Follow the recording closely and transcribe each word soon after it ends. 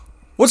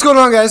What's going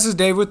on, guys? This is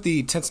Dave with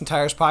the Tents and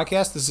Tires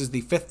podcast. This is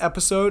the 5th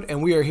episode,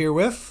 and we are here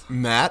with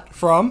Matt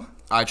from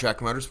iTrack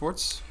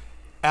Motorsports.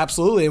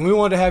 Absolutely, and we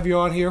wanted to have you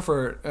on here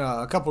for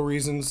a couple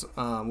reasons.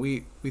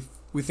 We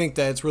think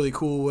that it's really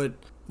cool what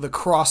the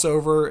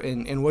crossover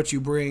and what you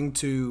bring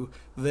to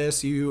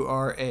this. You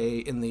are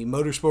in the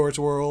motorsports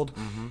world,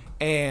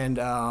 and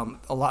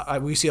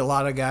we see a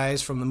lot of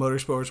guys from the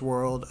motorsports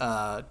world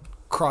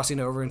crossing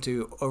over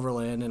into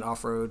overland and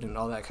off-road and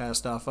all that kind of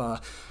stuff.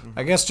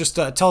 I guess just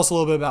tell us a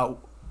little bit about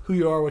who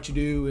you are, what you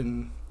do,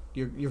 and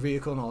your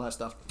vehicle and all that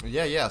stuff.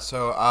 Yeah.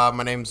 So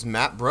my name's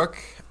Matt Brueck.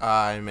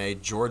 I'm a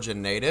Georgia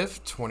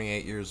native,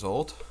 28 years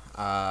old.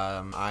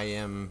 I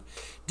am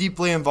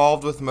deeply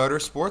involved with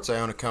motorsports. I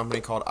own a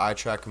company called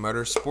iTrack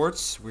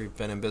Motorsports. We've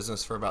been in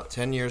business for about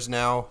 10 years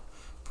now,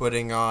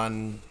 putting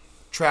on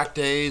track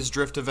days,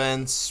 drift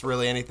events,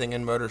 really anything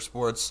in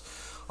motorsports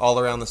all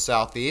around the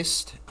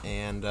Southeast.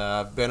 And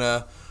I've been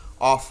a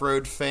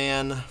off-road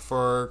fan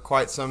for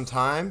quite some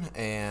time,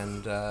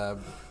 and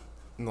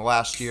in the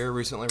last year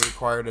recently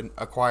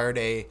acquired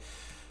a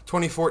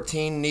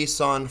 2014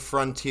 Nissan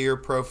Frontier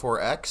Pro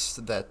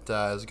 4X that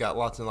has got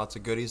lots and lots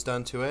of goodies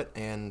done to it,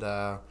 and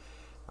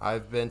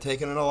I've been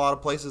taking it a lot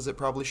of places it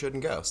probably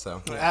shouldn't go.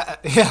 So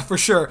yeah, for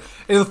sure.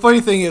 And the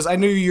funny thing is, I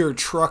knew your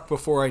truck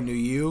before I knew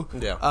you.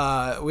 Yeah.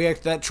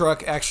 That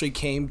truck actually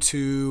came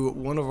to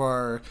one of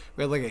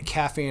we had like a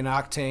cafe and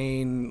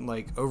octane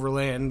like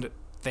overland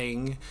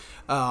thing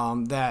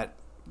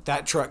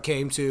that truck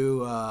came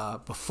to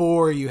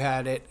before you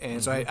had it,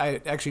 and so I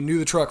actually knew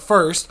the truck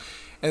first,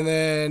 and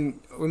then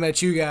we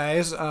met you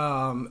guys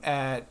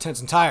at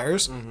Tents and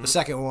Tires, the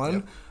second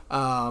one,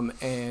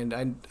 and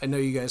I know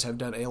you guys have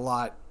done a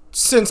lot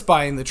since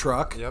buying the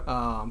truck,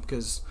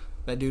 because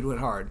that dude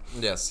went hard.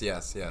 Yes.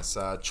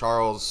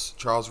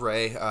 Charles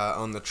Ray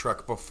owned the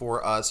truck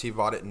before us. He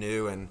bought it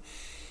new and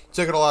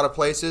took it a lot of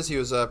places. He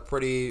was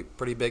pretty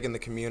big in the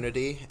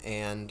community,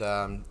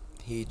 and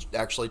he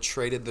actually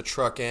traded the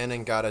truck in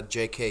and got a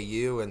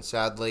JKU, and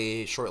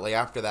sadly, shortly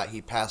after that, he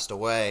passed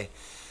away.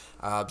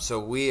 So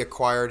we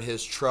acquired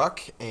his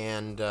truck,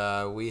 and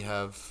we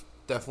have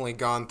definitely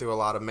gone through a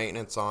lot of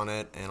maintenance on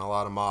it and a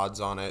lot of mods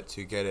on it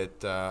to get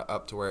it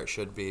up to where it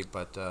should be.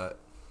 But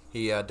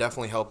he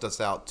definitely helped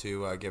us out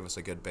to give us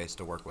a good base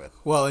to work with.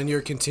 Well, and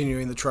you're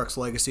continuing the truck's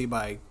legacy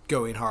by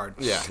going hard.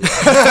 Yeah.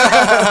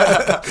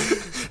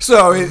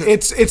 So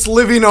it's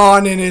living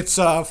on in its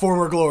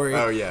former glory.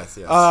 Oh, yes.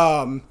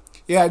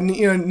 Yeah,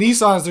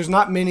 Nissans, there's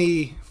not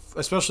many,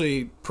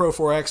 especially Pro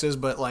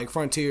 4Xs, but like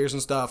Frontiers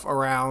and stuff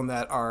around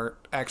that are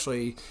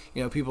actually,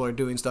 people are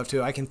doing stuff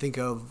too. I can think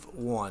of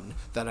one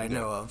that I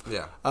know of.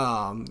 Yeah.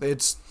 I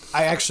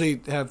actually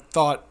have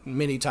thought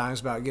many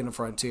times about getting a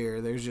Frontier.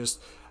 There's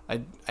just,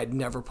 I'd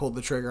never pulled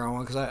the trigger on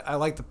one because I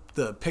like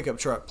the pickup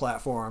truck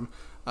platform.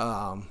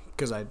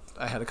 Because I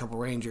had a couple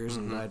Rangers,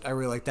 and I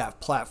really like that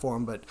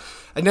platform, but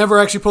I never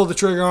actually pulled the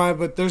trigger on it.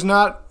 But there's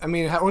not,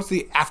 what's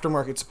the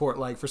aftermarket support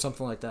like for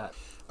something like that?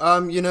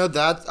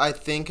 That I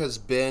think has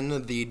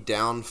been the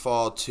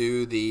downfall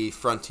to the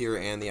Frontier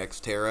and the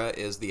Xterra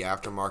is the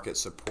aftermarket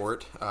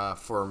support.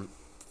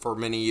 For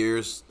many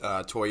years,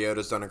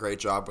 Toyota's done a great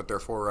job with their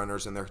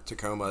 4Runners and their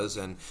Tacomas,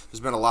 and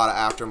there's been a lot of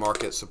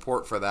aftermarket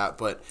support for that.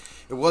 But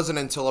it wasn't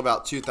until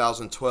about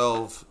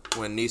 2012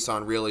 when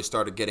Nissan really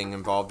started getting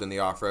involved in the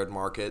off-road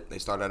market. They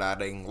started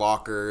adding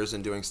lockers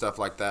and doing stuff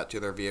like that to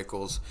their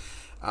vehicles.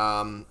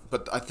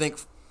 But I think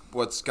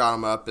what's caught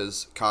them up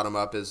is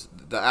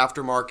the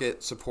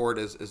aftermarket support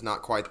is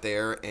not quite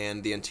there,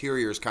 and the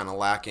interior is kind of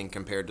lacking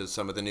compared to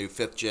some of the new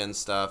 5th-gen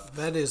stuff.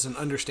 That is an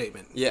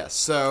understatement. Yes,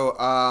 so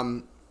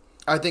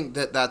I think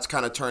that's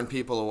kind of turned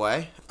people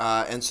away,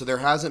 and so there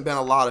hasn't been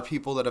a lot of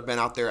people that have been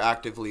out there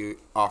actively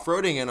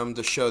off-roading in them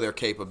to show their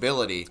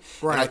capability.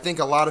 Right. And I think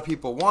a lot of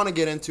people want to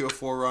get into a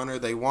 4Runner,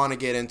 they want to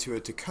get into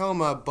a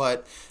Tacoma,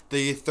 but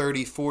the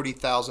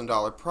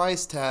 $30,000-$40,000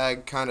 price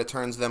tag kind of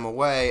turns them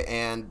away,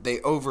 and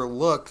they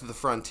overlook the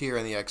Frontier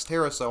and the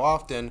Xterra so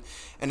often,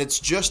 and it's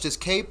just as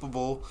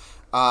capable.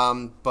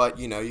 But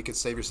you could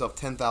save yourself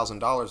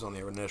 $10,000 on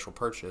the initial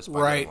purchase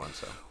by day one.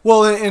 So.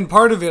 Well, and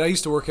part of it, I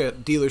used to work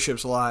at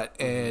dealerships a lot,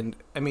 and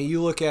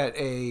you look at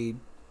a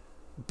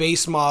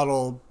base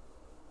model,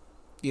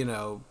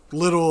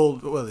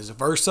 what is it,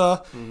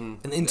 Versa,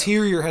 and the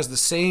interior has the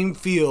same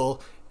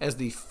feel as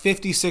the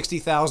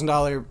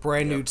 $50,000-$60,000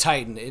 brand new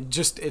Titan.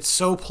 It's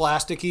so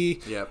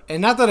plasticky,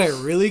 and not that I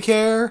really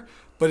care,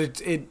 but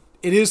it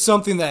is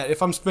something that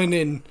if I'm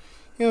spending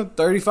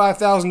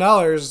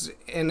 $35,000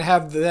 and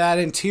have that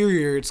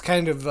interior, it's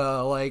kind of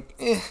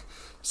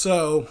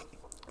So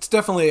it's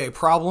definitely a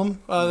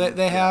problem that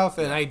they have,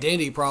 an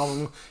identity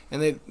problem,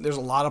 and there's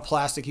a lot of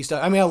plasticky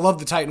stuff. I love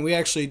the Titan. We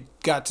actually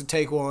got to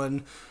take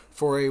one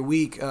for a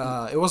week.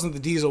 It wasn't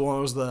the diesel one,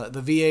 it was the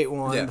V8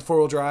 one, the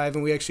 4-wheel drive,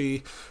 and we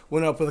actually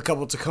went up with a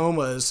couple of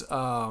Tacomas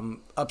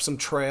up some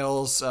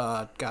trails,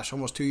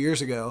 almost 2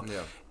 years ago,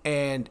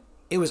 and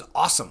it was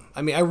awesome.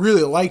 I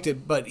really liked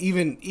it, but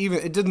even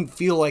it didn't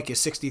feel like a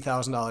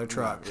 $60,000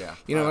 truck.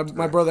 Yeah.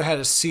 My brother had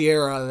a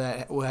Sierra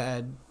that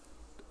had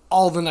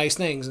all the nice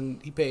things,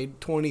 and he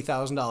paid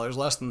 $20,000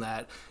 less than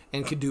that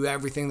and could do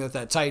everything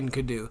that Titan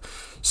could do.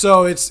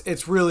 So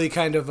it's really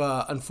kind of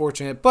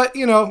unfortunate. But,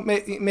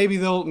 maybe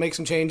they'll make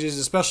some changes,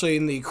 especially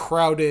in the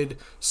crowded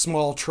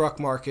small truck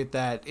market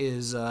that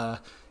is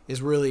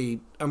really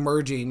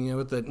emerging.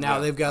 With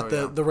they've got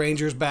the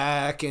Rangers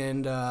back,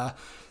 and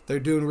they're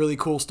doing really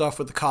cool stuff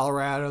with the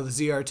Colorado, the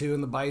ZR2,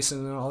 and the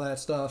Bison and all that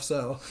stuff.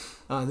 So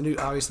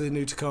obviously the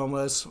new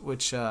Tacomas,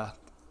 which I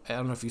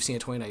don't know if you've seen a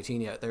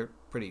 2019 yet. They're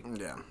pretty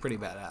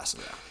badass.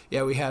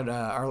 Yeah, we had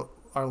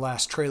our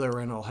last trailer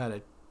rental had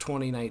a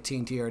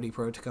 2019 TRD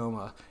Pro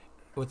Tacoma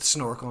with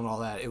snorkel and all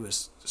that. It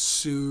was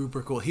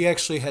super cool. He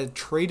actually had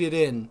traded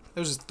in.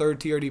 That was his third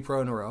TRD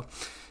Pro in a row.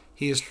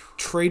 He has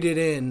traded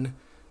in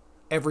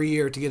every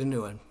year to get a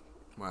new one.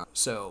 Wow.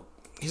 So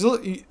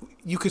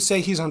you could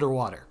say he's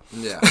underwater.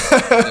 Yeah.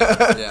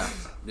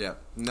 Yeah.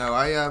 No,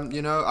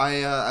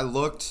 I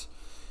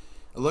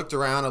looked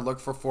around. I looked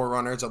for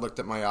 4Runners. I looked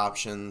at my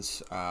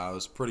options. I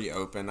was pretty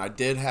open. I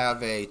did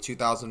have a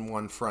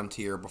 2001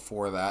 Frontier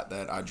before that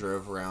I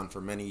drove around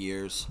for many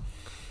years,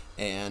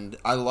 and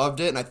I loved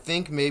it. And I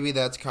think maybe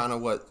that's kind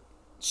of what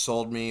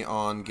sold me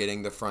on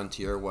getting the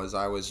Frontier was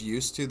I was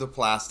used to the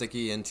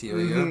plasticky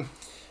interior,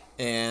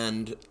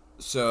 and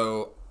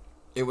so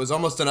it was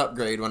almost an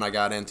upgrade when I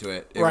got into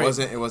it. It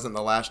wasn't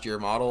the last year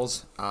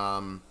models,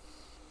 so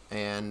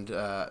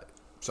I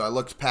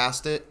looked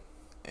past it.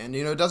 And,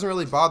 it doesn't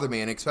really bother me,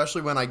 and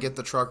especially when I get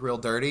the truck real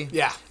dirty.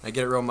 Yeah. I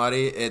get it real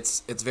muddy.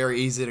 It's very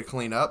easy to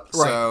clean up.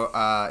 Right. So,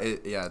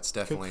 it's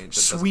definitely...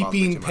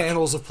 Sweeping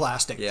panels of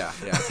plastic. Yeah,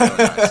 it's really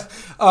nice.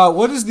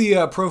 What does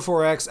the Pro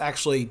 4X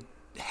actually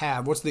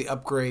have? What's the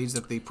upgrades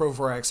that the Pro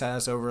 4X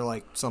has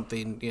over,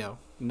 something,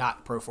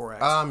 not Pro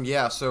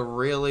 4X? So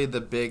really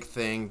the big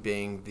thing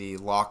being the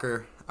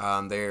locker.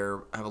 They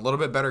have a little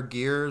bit better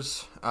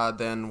gears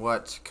than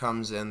what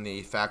comes in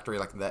the factory,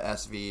 like the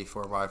SV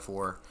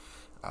 4x4.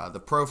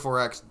 The Pro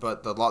 4X,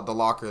 but the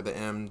locker, the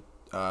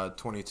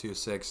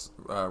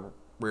M22.6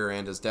 rear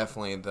end is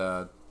definitely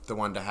the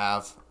one to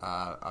have.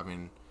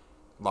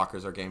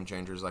 Lockers are game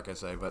changers, like I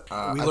say. But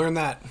we learned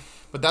that.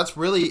 But that's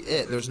really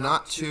it. There's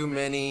not too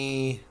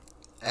many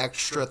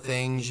extra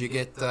things. You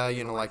get,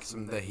 like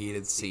some of the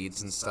heated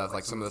seats and stuff,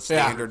 like some of the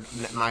standard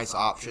nice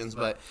options.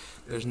 But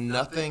there's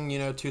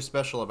nothing, too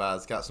special about it.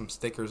 It's got some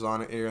stickers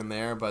on it here and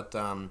there, but...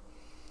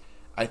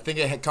 I think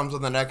it comes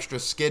with an extra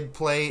skid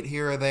plate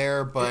here or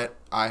there, but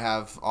I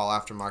have all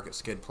aftermarket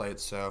skid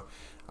plates, so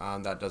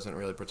that doesn't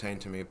really pertain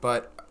to me.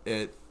 But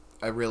the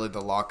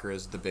locker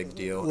is the big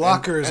deal.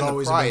 Locker is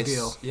always a big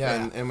deal.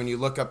 Yeah. And when you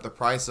look up the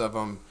price of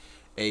them,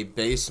 a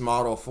base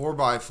model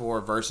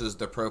 4x4 versus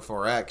the Pro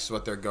 4X,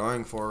 what they're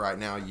going for right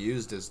now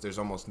used is there's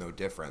almost no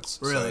difference.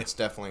 Really? So it's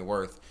definitely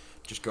worth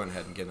just going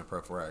ahead and getting a Pro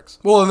 4X.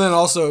 Well, and then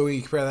also we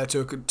compare that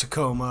to a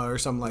Tacoma or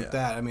something like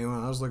that. I mean,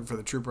 when I was looking for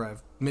the Trooper,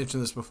 I've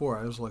mentioned this before,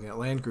 I was looking at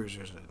Land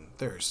Cruisers, and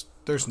there's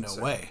no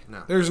way.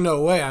 No. There's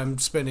no way I'm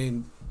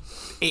spending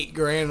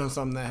 $8,000 on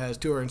something that has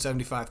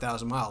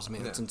 275,000 miles. I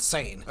mean, it's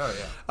insane. Oh,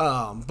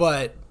 yeah.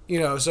 But,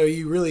 so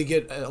you really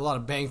get a lot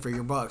of bang for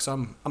your buck. So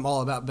I'm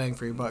all about bang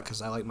for your buck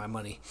because I like my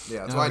money. Yeah,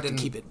 that's why I didn't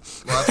keep it.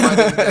 Well, that's why I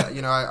didn't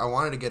get, I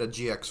wanted to get a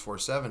GX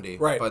 470.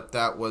 Right. But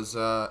that was,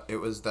 it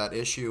was that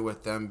issue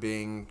with them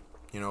being...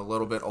 a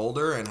little bit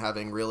older and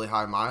having really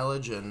high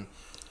mileage, and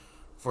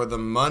for the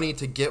money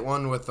to get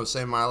one with the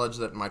same mileage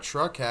that my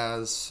truck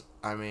has,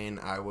 I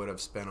would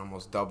have spent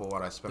almost double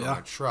what I spent on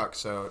my truck.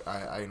 So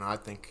I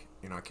think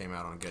I came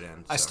out on a good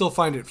end. So. I still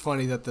find it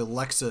funny that the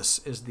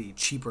Lexus is the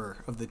cheaper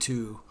of the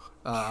two.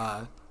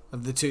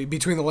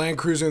 Between the Land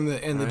Cruiser and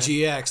the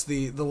GX,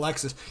 the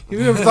Lexus. You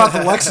never thought the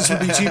Lexus would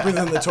be cheaper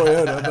than the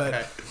Toyota,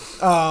 but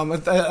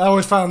I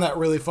always found that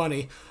really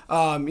funny.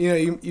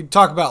 You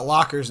talk about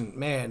lockers, and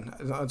man,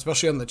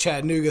 especially on the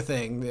Chattanooga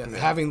thing,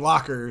 having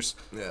lockers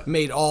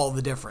made all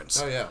the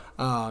difference. Oh yeah.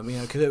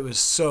 Because it was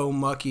so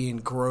mucky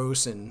and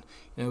gross, and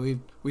we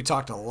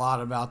talked a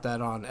lot about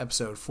that on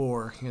episode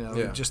 4.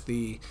 Just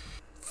the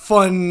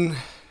fun,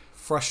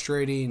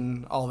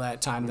 frustrating, all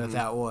that time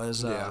that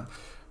was.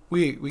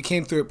 We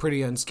came through it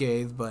pretty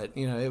unscathed, but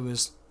it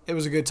was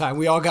a good time.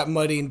 We all got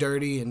muddy and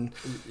dirty, and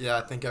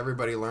I think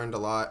everybody learned a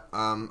lot.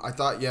 I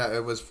thought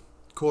it was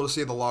cool to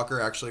see the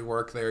locker actually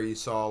work there. You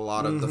saw a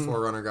lot of the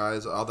 4Runner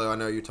guys, although I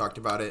know you talked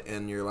about it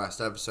in your last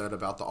episode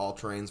about the all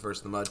terrains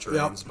versus the mud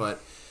terrains, but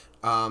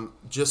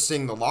just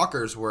seeing the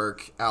lockers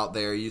work out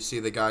there, you see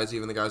even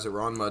the guys that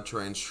were on mud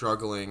terrains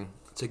struggling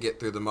to get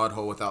through the mud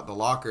hole without the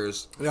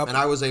lockers. Yep. And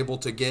I was able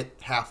to get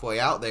halfway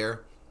out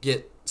there,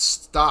 get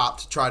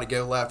stopped, try to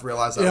go left,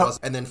 realize I was,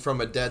 and then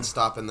from a dead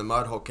stop in the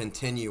mud hole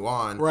continue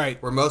on.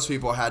 Right. Where most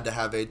people had to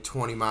have a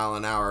 20 mile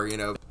an hour,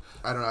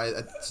 I don't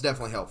know. It's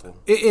definitely helpful.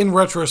 In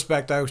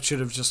retrospect, I should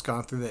have just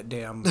gone through that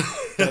damn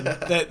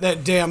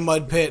that damn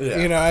mud pit.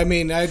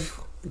 Yeah.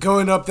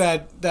 Going up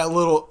that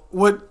little,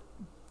 what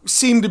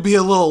seemed to be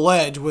a little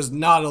ledge was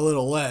not a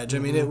little ledge. I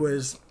mean, it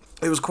was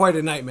quite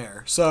a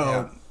nightmare.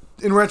 So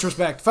in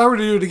retrospect, if I were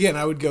to do it again,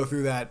 I would go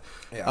through that.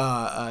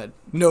 Yeah.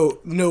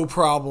 No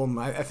problem.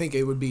 I think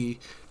it would be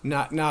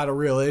not a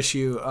real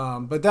issue.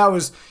 But that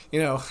was,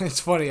 it's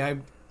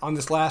funny. On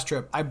this last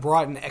trip, I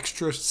brought an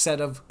extra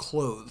set of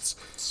clothes.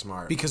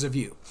 Smart. Because of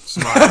you.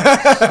 Smart. So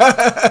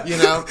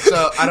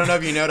I don't know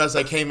if you noticed,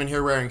 I came in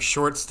here wearing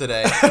shorts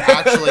today.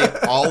 Actually,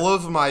 all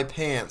of my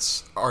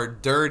pants are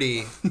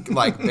dirty,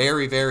 like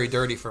very, very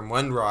dirty from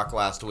Windrock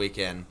last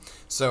weekend.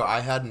 So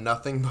I had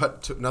nothing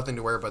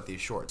to wear but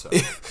these shorts. So.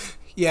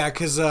 Yeah,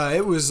 because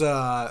it was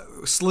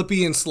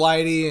slippy and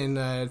slidey, and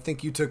I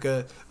think you took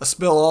a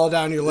spill all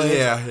down your legs.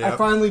 Yeah. I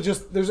finally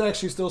there's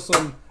actually still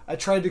some. I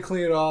tried to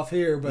clean it off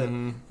here, but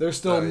there's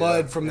still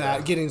mud from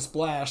that getting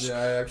splashed. Yeah,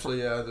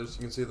 actually, you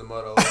can see the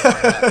mud all over my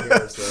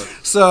hat here.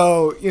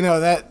 So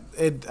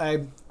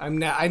I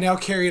now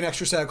carry an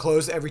extra set of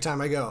clothes every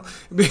time I go.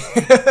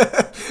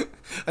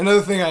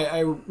 Another thing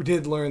I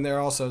did learn there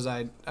also is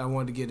I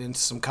wanted to get into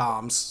some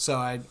comms, so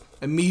I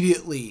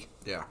immediately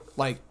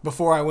like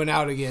before I went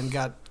out again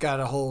got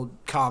a whole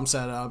comm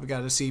set up,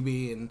 got a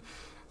CB, and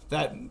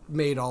that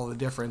made all the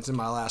difference in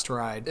my last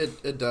ride.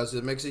 It does.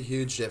 It makes a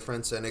huge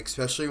difference, and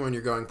especially when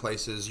you're going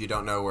places you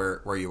don't know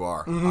where you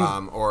are,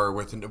 or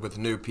with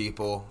new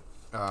people.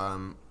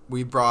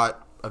 We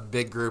brought a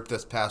big group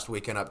this past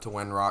weekend up to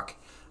Windrock.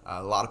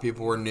 A lot of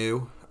people were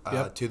new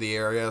to the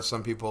area.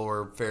 Some people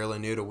were fairly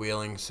new to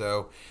wheeling,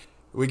 so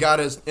we got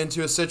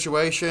into a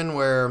situation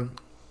where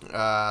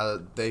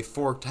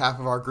half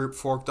of our group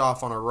forked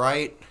off on a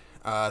right.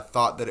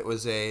 Thought that it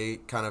was a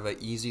kind of an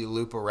easy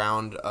loop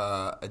around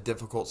a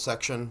difficult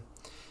section,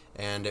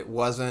 and it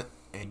wasn't.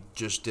 And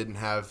just didn't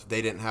have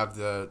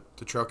the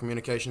trail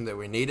communication that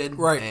we needed.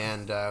 Right.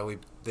 And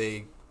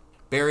they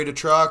buried a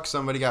truck.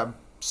 Somebody got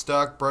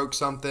stuck, broke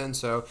something.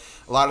 So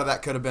a lot of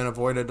that could have been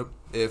avoided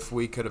if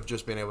we could have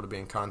just been able to be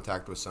in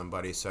contact with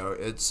somebody. So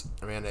it's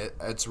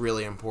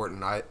really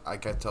important. I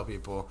tell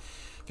people,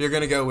 if you're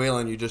going to go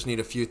wheeling, you just need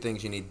a few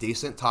things. You need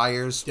decent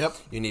tires. Yep.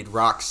 You need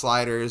rock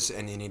sliders,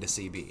 and you need a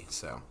CB.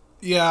 So.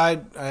 Yeah,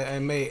 I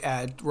may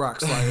add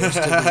rock sliders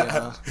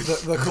to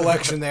the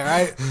collection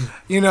there.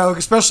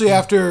 Especially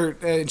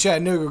after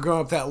Chattanooga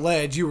going up that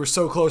ledge, you were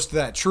so close to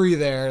that tree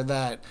there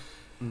that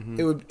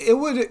it would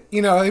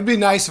it'd be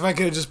nice if I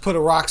could have just put a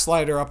rock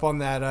slider up on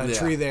that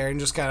tree there and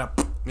just kind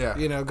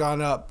of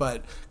gone up.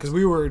 But because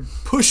we were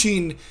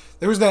pushing,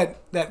 there was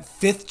that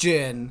fifth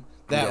gen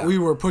that we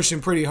were pushing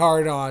pretty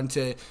hard on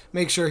to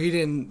make sure he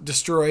didn't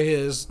destroy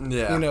his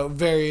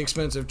very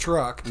expensive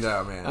truck.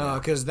 No, man.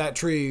 Because that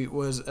tree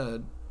was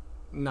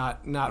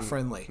not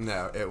friendly.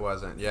 No, it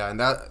wasn't. Yeah, and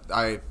that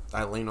I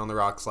lean on the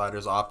rock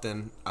sliders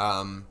often.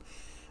 And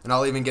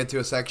I'll even get to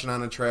a section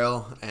on a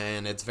trail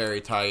and it's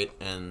very tight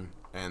and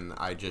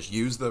I just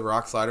use the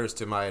rock sliders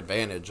to my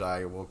advantage.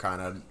 I will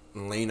kind of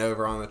lean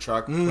over on the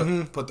truck,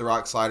 put the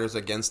rock sliders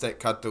against it,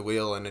 cut the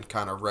wheel, and then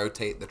kind of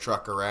rotate the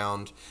truck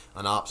around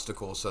an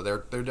obstacle. So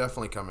they're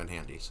definitely come in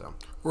handy. So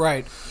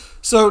right.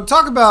 So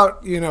talk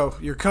about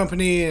your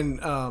company and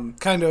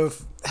kind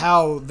of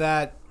how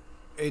that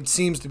it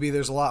seems to be.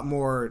 There's a lot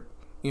more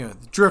the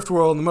drift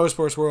world and the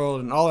motorsports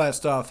world and all that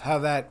stuff. How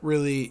that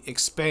really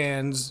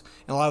expands,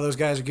 and a lot of those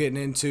guys are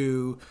getting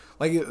into.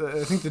 Like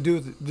I think the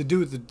dude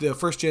with the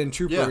first gen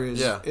trooper is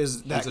that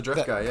he's a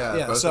drift guy.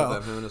 Yeah, both of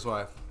them, him and his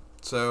wife.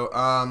 So,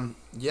 the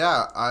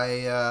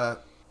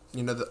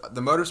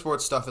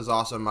motorsports stuff is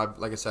awesome.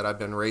 Like I said, I've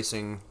been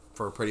racing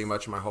for pretty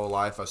much my whole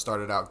life. I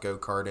started out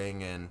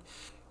go-karting and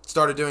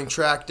started doing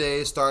track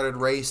days, started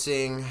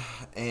racing,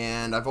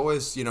 and I've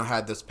always,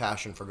 had this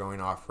passion for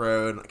going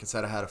off-road. Like I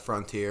said, I had a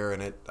Frontier,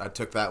 and I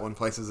took that one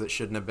places it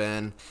shouldn't have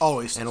been.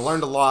 Always. And I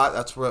learned a lot.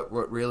 That's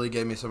what really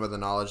gave me some of the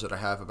knowledge that I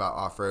have about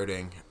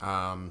off-roading.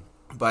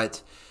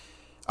 But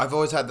I've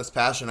always had this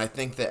passion. I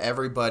think that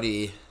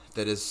everybody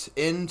that is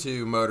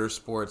into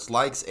motorsports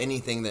likes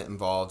anything that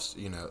involves,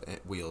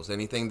 wheels.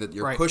 Anything that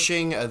you're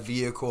pushing a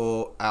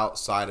vehicle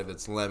outside of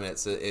its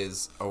limits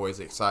is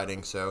always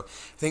exciting. So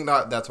I think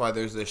that's why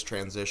there's this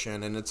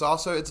transition, and it's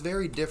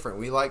very different.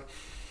 We like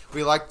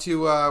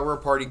to we're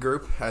a party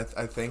group.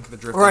 I think the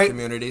drifting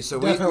community. So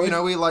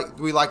we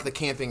like the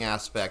camping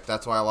aspect.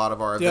 That's why a lot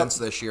of our events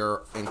this year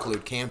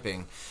include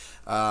camping.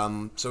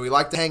 So we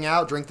like to hang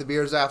out, drink the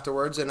beers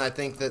afterwards, and I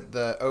think that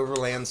the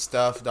overland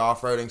stuff, the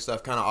off-roading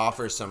stuff kind of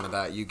offers some of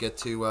that. You get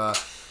to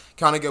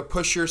kind of go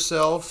push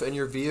yourself and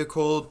your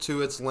vehicle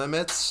to its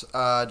limits,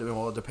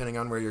 depending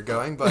on where you're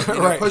going, but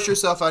push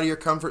yourself out of your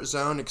comfort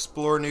zone,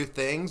 explore new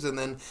things, and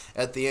then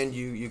at the end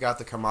you got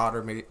the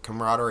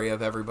camaraderie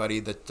of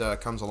everybody that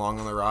comes along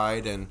on the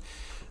ride and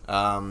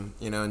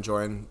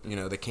enjoying,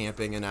 the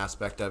camping and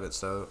aspect of it.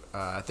 So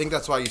I think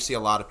that's why you see a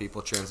lot of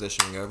people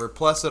transitioning over.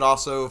 Plus, it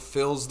also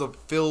fills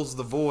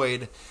the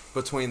void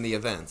between the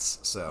events.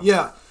 So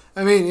yeah,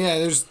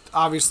 there's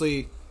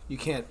obviously you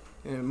can't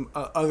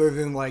other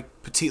than like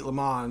Petit Le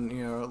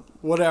Mans,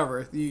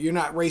 whatever. You're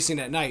not racing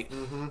at night,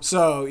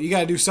 so you got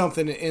to do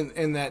something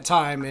in that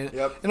time,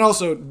 and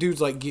also dudes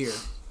like gear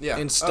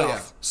and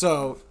stuff.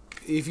 So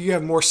if you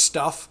have more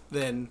stuff,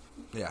 then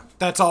Yeah.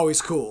 That's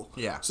always cool.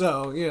 Yeah.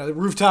 So, the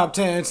rooftop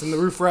tents and the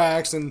roof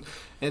racks and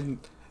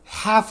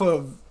half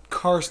of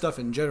car stuff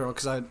in general,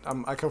 because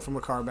I come from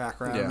a car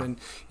background,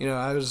 and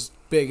I was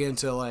big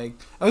into I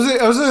was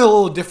in a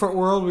little different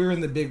world. We were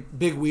in the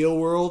big wheel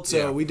world,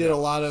 so we did a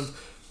lot of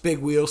big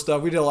wheel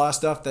stuff. We did a lot of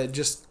stuff that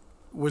just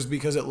was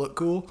because it looked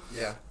cool.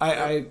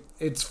 Yeah.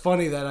 It's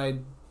funny that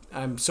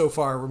I'm so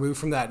far removed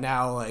from that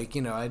now.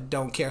 I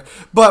don't care.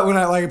 But when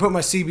I put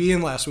my CB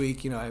in last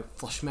week, I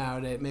flush them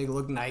out it, make it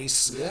look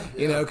nice.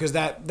 Yeah. Because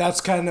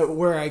that's kind of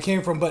where I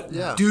came from. But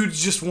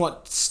dudes just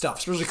want stuff,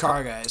 especially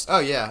car guys. Oh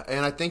yeah,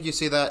 and I think you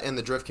see that in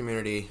the drift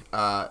community,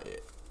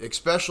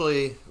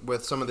 especially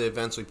with some of the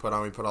events we put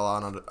on. We put a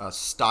lot on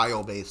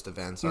style-based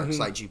events. Our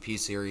Excite GP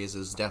series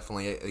is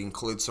definitely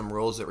includes some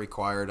rules that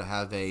require to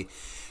have a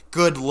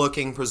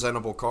good-looking,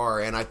 presentable car,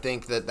 and I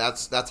think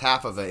that's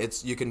half of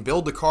it. You can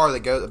build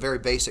a very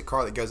basic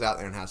car that goes out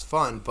there and has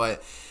fun,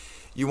 but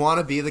you want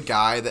to be the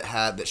guy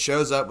that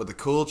shows up with a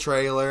cool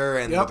trailer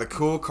and with a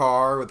cool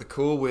car with the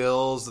cool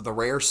wheels, the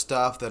rare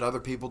stuff that other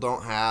people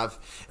don't have,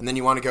 and then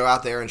you want to go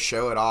out there and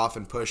show it off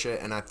and push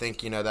it. And I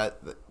think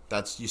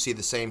that's you see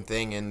the same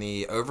thing in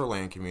the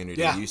overland community.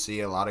 Yeah. You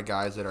see a lot of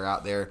guys that are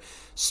out there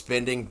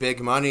spending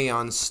big money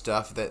on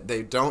stuff that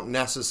they don't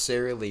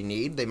necessarily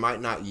need. They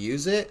might not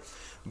use it,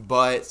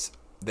 but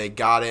they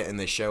got it and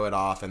they show it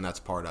off, and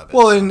that's part of it.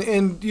 Well,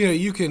 and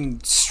you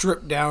can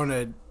strip down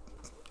a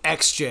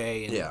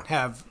XJ and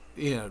have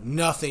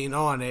nothing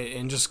on it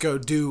and just go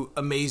do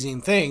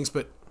amazing things,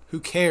 but who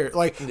cares?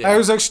 I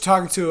was actually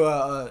talking to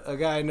a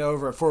guy I know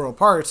over at 4 Wheel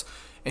Parts,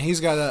 and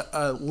he's got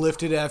a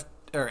lifted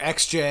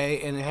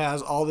XJ, and it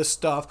has all this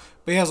stuff,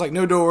 but he has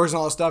no doors and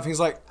all this stuff. And he's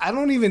like, I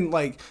don't even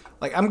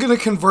I'm gonna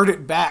convert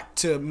it back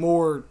to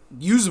more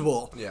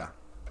usable. Yeah.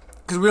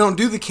 Because we don't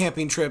do the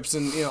camping trips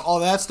and all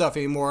that stuff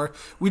anymore.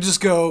 We just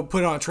go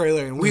put it on a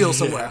trailer and wheel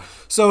somewhere.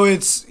 So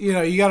it's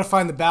you got to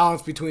find the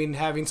balance between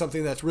having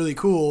something that's really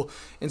cool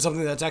and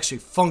something that's actually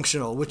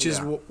functional, which is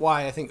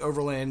why I think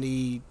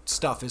overlandy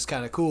stuff is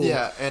kind of cool.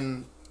 Yeah,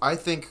 and I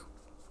think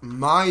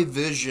my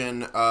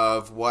vision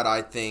of what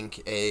I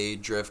think a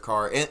drift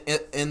car in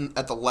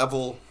at the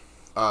level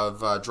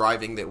of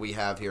driving that we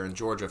have here in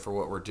Georgia for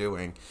what we're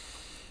doing.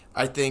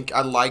 I think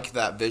I like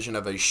that vision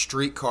of a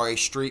street car, a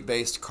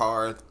street-based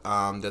car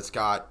that's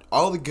got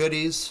all the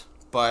goodies,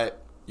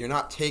 but you're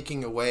not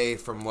taking away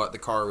from what the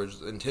car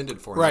was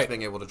intended for, just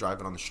being able to drive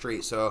it on the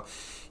street. So,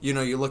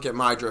 you look at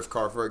my drift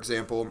car, for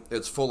example,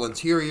 it's full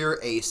interior,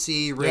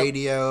 AC,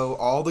 radio,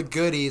 all the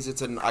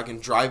goodies. I can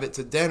drive it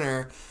to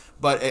dinner,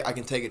 but I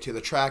can take it to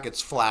the track.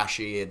 It's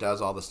flashy. It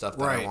does all the stuff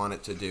that I want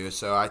it to do.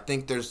 So I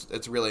think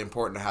it's really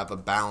important to have a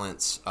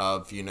balance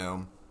of,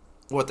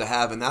 what to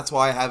have, and that's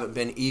why I haven't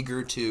been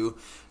eager to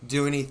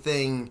do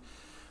anything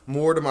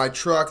more to my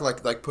truck,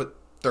 like put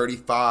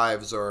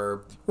 35s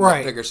or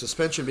bigger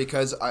suspension,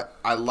 because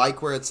I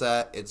like where it's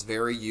at. It's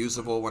very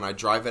usable. When I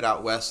drive it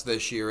out west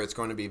this year, it's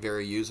going to be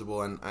very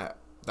usable, and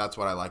that's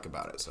what I like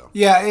about it. So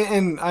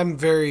and I'm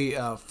very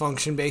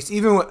function based.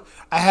 Even when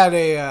I had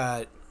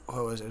a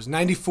what was it? It was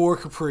 94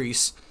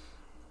 Caprice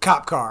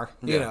cop car,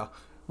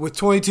 with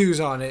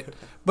 22s on it.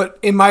 But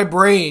in my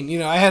brain,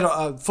 I had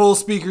a full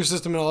speaker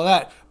system and all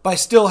that.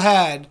 But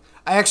I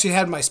actually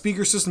had my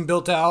speaker system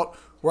built out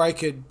where I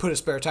could put a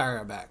spare tire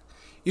on back.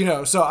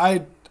 So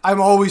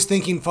I'm always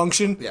thinking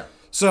function. Yeah.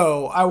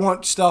 So I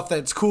want stuff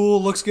that's cool,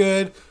 looks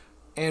good,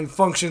 and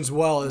functions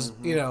well as,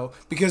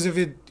 because if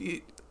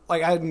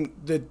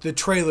the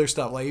trailer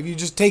stuff, if you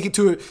just take it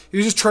you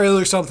just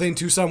trailer something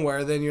to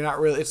somewhere, then you're not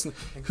really,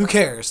 who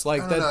cares? I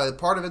don't know,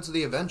 part of it's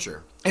the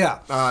adventure. Yeah.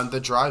 The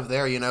drive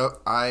there,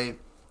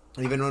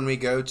 even when we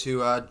go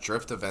to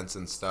drift events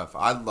and stuff,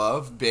 I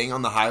love being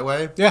on the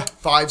highway. Yeah.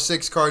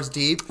 5-6 cars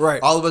deep.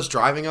 Right. All of us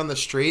driving on the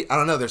street. I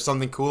don't know. There's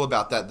something cool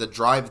about that. The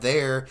drive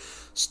there,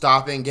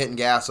 stopping, getting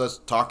gas, us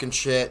talking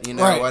shit,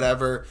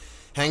 whatever,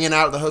 hanging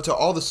out at the hotel,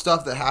 all the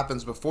stuff that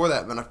happens before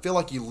that. And I feel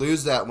like you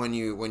lose that when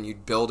you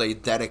build a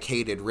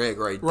dedicated rig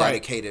or a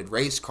dedicated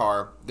race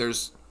car.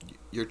 There's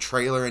your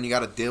trailer and you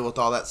got to deal with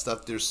all that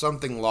stuff. There's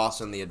something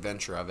lost in the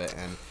adventure of it,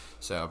 and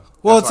so.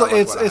 Well,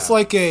 it's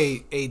like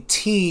a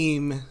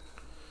team.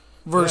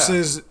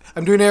 Versus,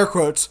 I'm doing air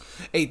quotes,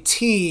 a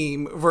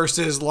team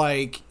versus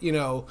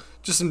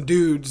just some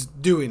dudes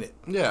doing it.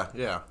 Yeah,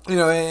 yeah. And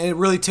it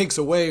really takes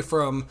away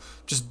from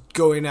just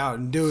going out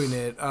and doing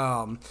it.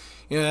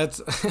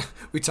 That's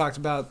we talked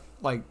about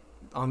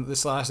on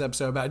this last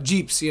episode about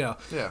Jeeps. Yeah.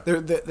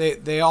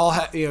 They all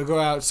go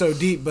out so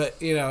deep, but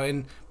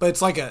but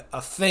it's like a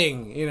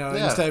thing.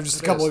 Instead of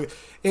just a couple.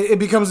 It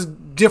becomes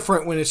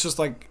different when it's just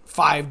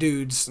 5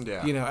 dudes,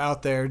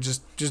 out there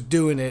just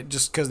doing it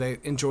just because they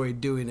enjoy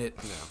doing it,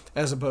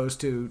 as opposed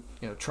to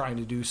trying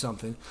to do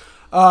something.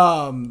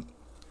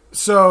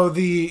 So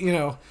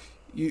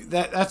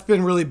that's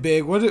been really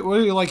big. What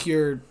do you like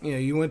your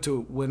you went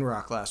to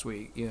Windrock last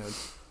week?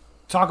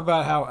 Talk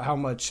about how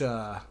much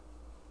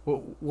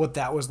what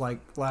that was like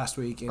last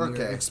week and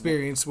your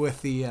experience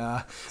with the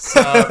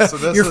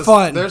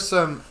fun. There's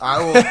some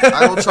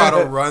I will try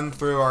to run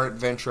through our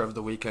adventure of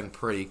the weekend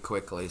pretty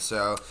quickly.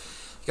 So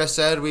Like I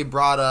said, we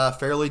brought a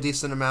fairly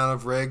decent amount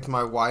of rigs.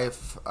 My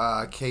wife,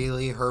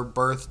 Kaylee, her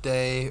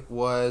birthday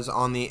was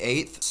on the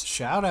 8th.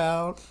 Shout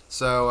out.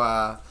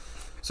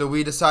 So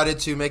we decided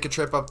to make a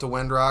trip up to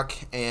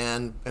Windrock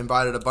and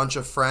invited a bunch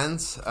of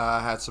friends.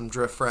 Had some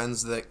drift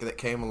friends that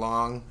came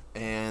along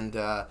and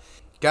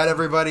got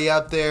everybody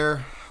up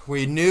there.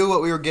 We knew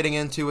what we were getting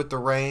into with the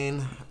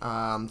rain.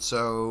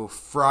 So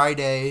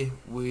Friday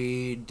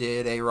we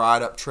did a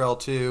ride up Trail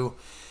 2,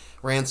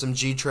 ran some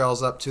G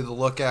trails up to the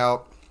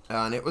lookout,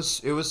 and it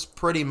was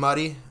pretty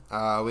muddy.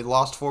 We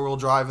lost 4-wheel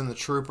drive in the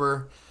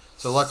Trooper.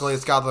 So luckily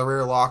it's got the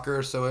rear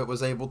locker, so it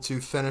was able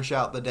to finish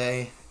out the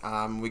day.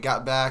 We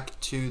got back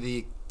to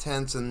the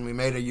tents and we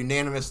made a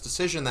unanimous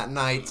decision that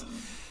night.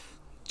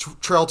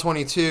 Trail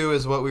 22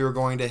 is what we were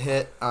going to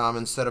hit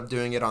instead of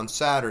doing it on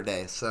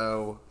Saturday.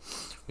 So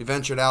we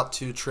ventured out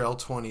to Trail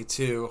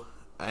 22,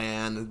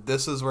 and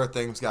this is where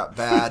things got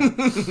bad.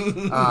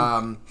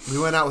 We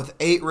went out with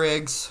 8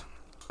 rigs.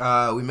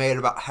 We made it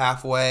about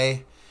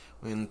halfway,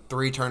 and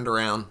 3 turned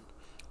around.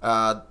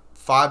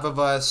 5 of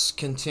us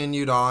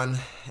continued on,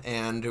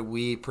 and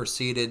we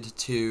proceeded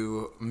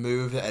to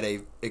move at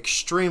a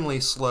extremely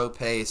slow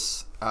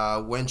pace,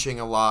 winching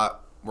a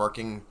lot,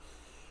 working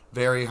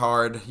very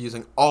hard,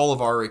 using all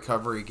of our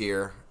recovery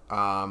gear,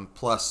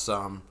 plus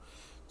some,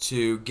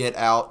 to get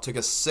out. Took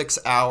us 6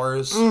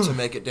 hours to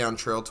make it down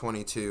Trail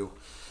 22,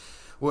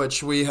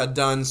 which we had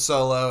done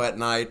solo at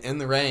night in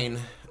the rain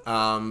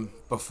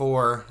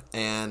before,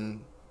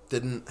 and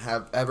didn't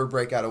have ever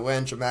break out a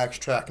winch, a max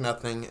track,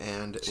 nothing,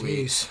 and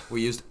we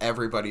used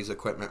everybody's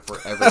equipment for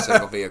every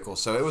single vehicle,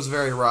 so it was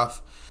very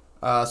rough.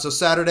 So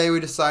Saturday we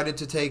decided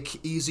to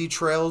take easy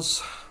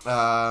trails,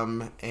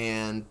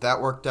 and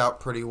that worked out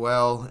pretty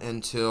well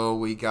until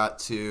we got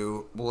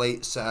to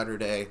late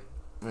Saturday,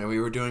 and we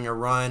were doing a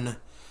run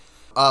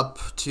up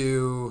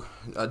to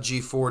a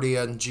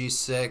G40 and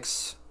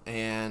G6,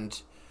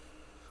 and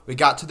we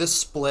got to this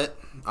split.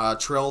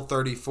 Trail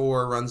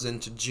 34 runs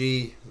into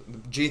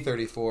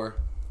G34,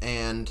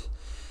 and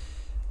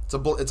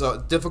it's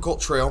a difficult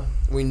trail.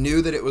 We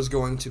knew that it was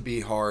going to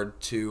be hard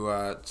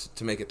to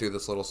make it through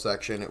this little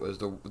section. It was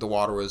the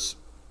water was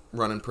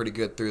running pretty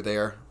good through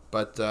there,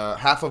 but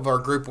half of our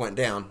group went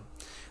down.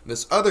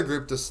 This other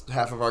group,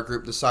 half of our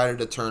group, decided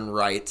to turn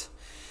right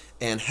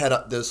and head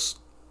up this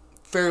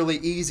fairly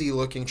easy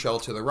looking trail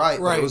to the right,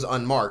 but it was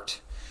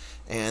unmarked.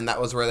 And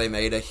that was where they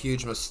made a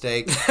huge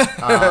mistake.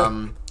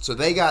 So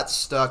they got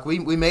stuck. We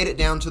made it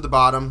down to the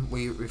bottom.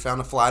 We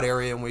found a flat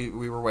area, and we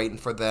were waiting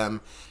for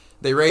them.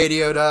 They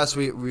radioed us.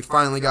 We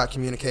finally got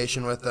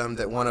communication with them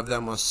that one of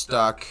them was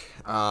stuck.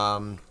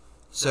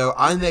 So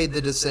I made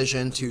the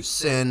decision to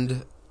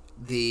send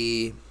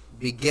the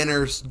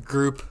beginners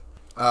group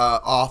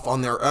off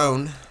on their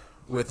own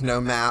with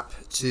no map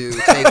to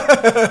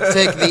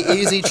take the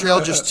easy trail,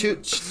 just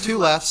two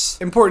lefts.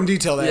 Important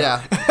detail there.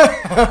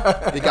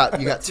 Yeah. You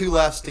got 2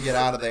 lefts to get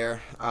out of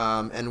there,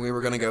 and we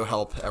were going to go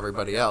help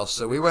everybody else.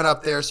 So we went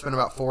up there, spent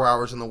about 4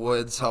 hours in the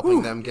woods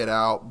helping them get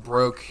out,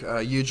 broke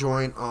a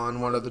U-joint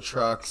on one of the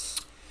trucks.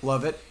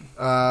 Love it.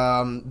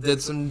 Did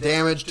some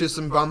damage to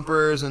some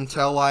bumpers and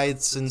tail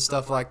lights and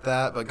stuff like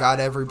that, but got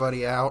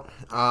everybody out.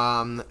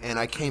 And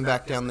I came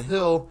back down the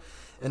hill,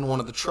 and one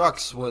of the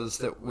trucks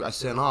that I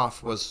sent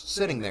off was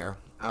sitting there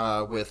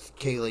with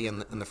Kaylee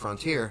in the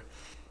Frontier.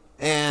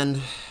 And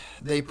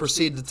they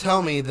proceeded to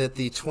tell me that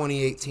the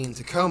 2018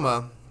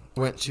 Tacoma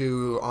went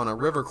on a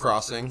river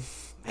crossing,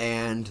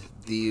 and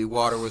the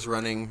water was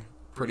running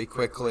pretty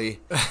quickly,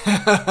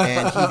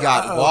 and he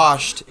got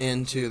washed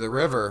into the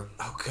river.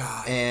 Oh,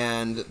 God.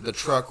 And the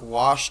truck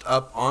washed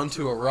up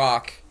onto a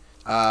rock,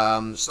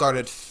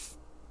 started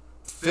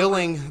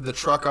filling the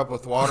truck up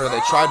with water. They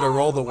tried to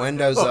roll the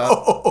windows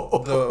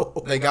up.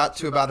 They got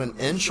to about an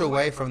inch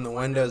away from the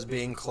windows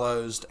being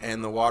closed,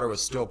 and the water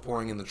was still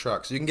pouring in the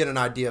truck. So you can get an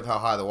idea of how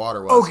high the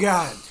water was. Oh,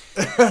 God.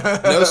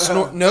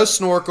 No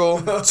snorkel.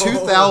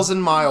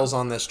 2,000 miles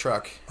on this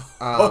truck.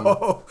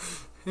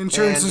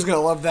 Insurance is going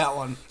to love that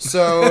one.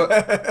 So,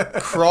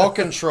 crawl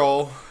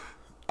control,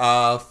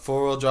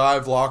 4-wheel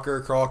drive,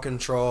 locker, crawl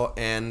control,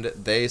 and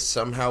they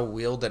somehow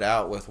wheeled it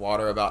out with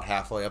water about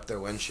halfway up their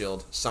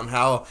windshield.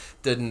 Somehow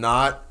did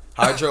not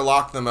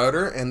hydro-lock the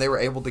motor, and they were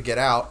able to get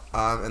out,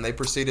 and they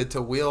proceeded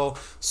to wheel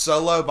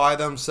solo by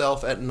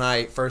themselves at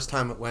night. First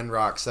time at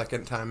Windrock,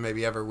 second time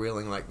maybe ever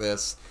wheeling like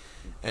this,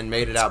 and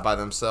made it out by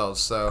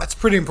themselves. So that's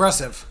pretty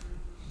impressive.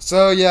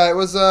 So, yeah, it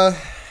was...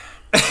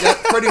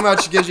 that pretty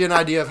much gives you an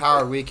idea of how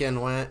our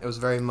weekend went. It was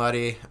very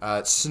muddy.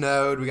 It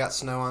snowed. We got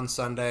snow on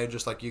Sunday,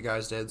 just like you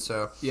guys did.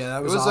 So yeah,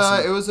 that was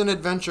awesome. It was an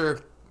adventure.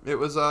 It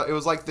was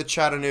like the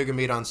Chattanooga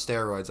meet on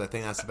steroids. I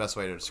think that's the best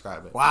way to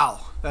describe it.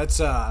 Wow,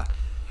 that's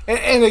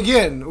and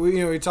again,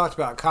 we talked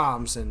about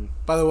comms, and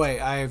by the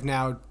way, I have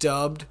now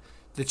dubbed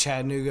the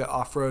Chattanooga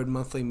Off-Road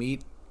Monthly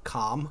Meet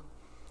COM.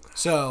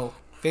 So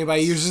if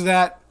anybody uses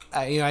that.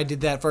 I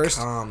did that first.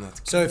 COM, that's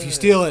good. So if you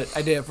steal it,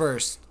 I did it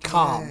first.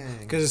 COM.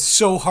 Because it's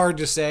so hard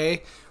to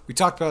say. We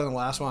talked about it in the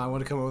last one. I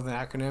want to come up with an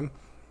acronym.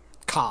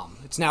 COM.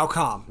 It's now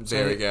COM.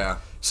 There we go.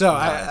 So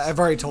nice. I've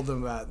already told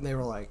them about it, and they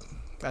were like,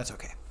 that's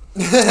okay.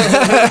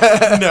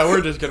 No,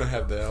 we're just gonna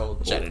have the whole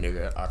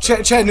Chattanooga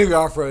off-road. Chattanooga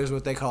off-road is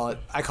what they call it.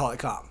 I call it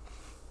comp.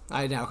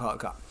 I now call it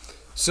comp.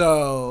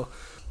 So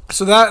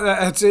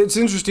it's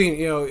interesting.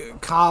 You know,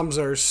 comms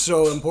are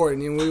so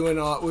important. And we went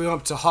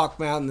up to Hawk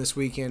Mountain this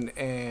weekend,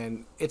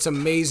 and it's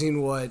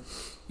amazing what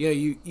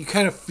you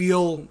kind of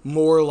feel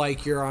more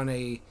like you're on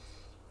a.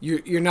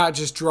 You're not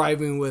just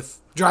driving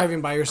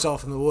by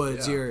yourself in the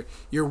woods. Yeah.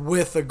 You're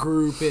with a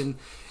group, and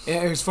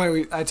it was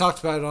funny. I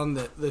talked about it on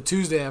the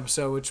Tuesday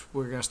episode, which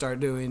we're gonna start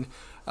doing.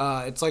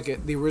 It's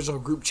like the original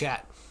group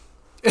chat.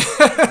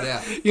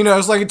 Yeah.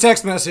 It's like a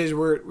text message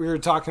where we were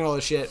talking all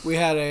this shit. We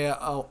had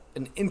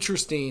an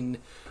interesting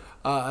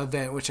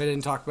event, which I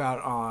didn't talk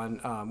about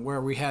on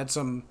where we had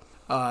some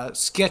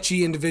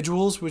sketchy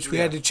individuals, which we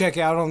had to check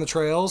out on the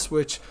trails,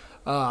 which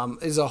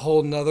is a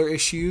whole nother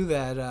issue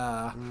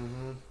that.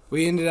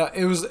 We ended up.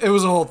 It was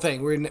a whole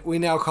thing. We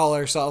now call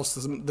ourselves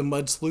the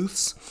Mud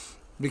Sleuths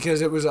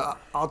because it was.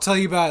 I'll tell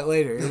you about it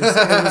later.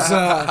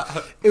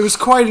 It was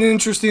quite an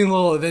interesting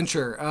little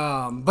adventure.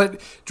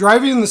 But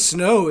driving in the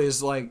snow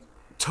is like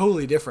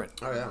totally different.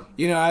 Oh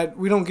yeah.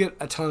 We don't get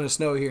a ton of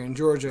snow here in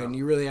Georgia, and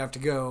you really have to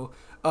go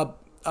up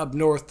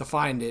north to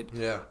find it.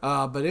 Yeah.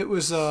 But it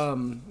was.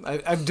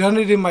 I've done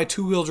it in my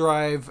 2-wheel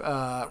drive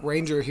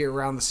Ranger here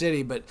around the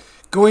city, but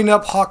going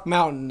up Hawk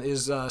Mountain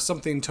is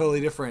something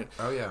totally different.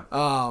 Oh yeah.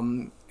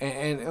 And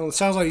it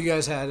sounds like you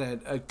guys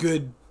had a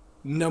good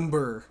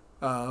number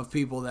of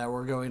people that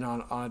were going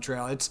on a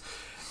trail.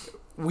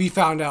 We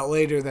found out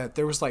later that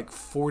there was like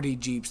 40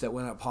 Jeeps that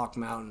went up Hawk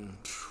Mountain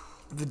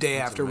the day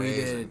after we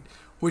did it,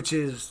 which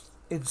is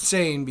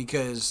insane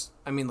because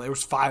there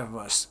was 5 of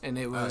us, and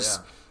it was.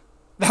 Oh, yeah.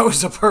 That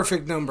was a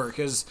perfect number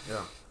because,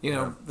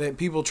 that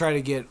people try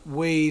to get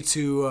way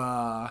too,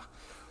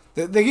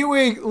 they get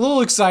a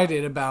little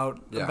excited about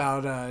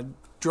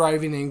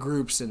driving in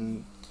groups,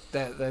 and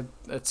that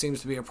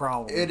seems to be a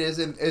problem. It is,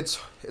 and it's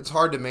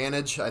hard to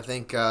manage. I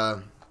think,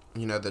 the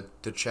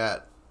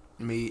chat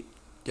meet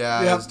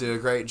guys do a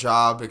great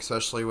job,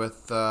 especially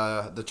with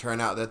the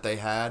turnout that they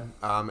had.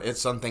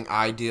 It's something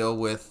I deal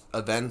with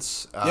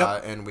events,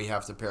 and we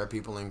have to pair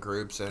people in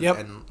groups and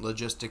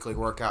logistically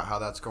work out how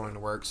that's going to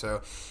work.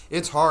 So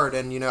it's hard,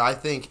 and I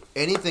think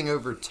anything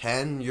over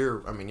 10, you're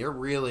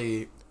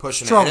really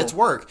pushing it, and it's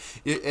work.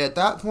 At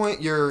that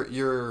point,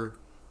 you're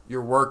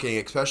working,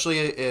 especially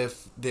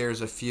if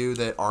there's a few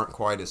that aren't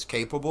quite as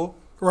capable,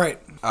 right?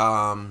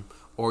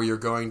 Or you're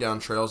going down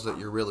trails that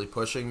you're really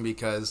pushing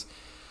because.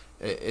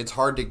 It's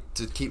hard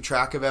to keep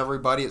track of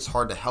everybody. It's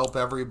hard to help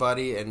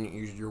everybody, and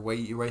you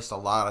waste a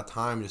lot of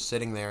time just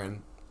sitting there.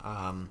 And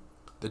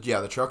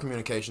the trail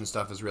communication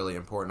stuff is really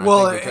important.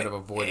 Well, I think we could have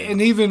avoided.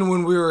 And even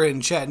when we were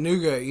in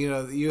Chattanooga,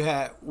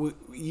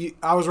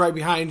 I was right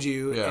behind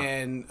you,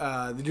 and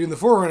the dude in the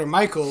Forerunner,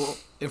 Michael,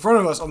 in front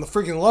of us on the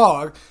freaking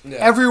log. Yeah.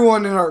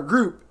 Everyone in our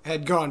group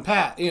had gone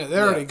past.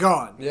 They're already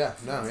gone. Yeah,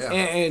 no, yeah.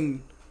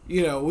 And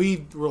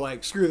we were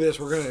like, screw this.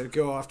 We're gonna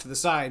go off to the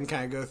side and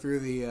kind of go through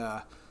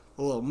the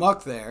little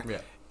muck there.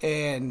 Yeah.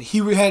 And he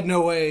had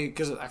no way,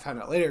 because I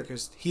found out later,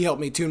 because he helped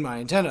me tune my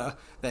antenna,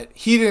 that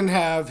he didn't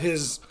have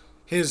his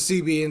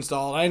CB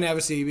installed. I didn't have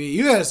a CB.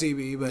 You had a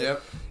CB,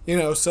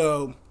 but,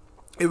 so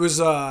it was,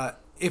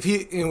 if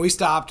he, we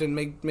stopped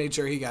and made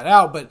sure he got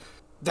out, but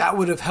that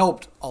would have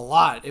helped a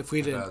lot if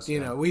we did,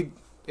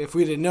 if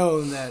we'd have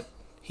known that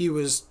he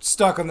was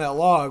stuck on that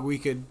log, we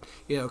could,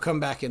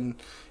 come back and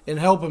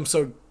help him.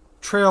 So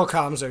trail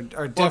comms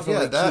are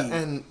definitely key.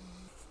 And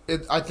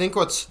I think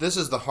this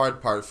is the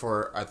hard part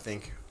for, I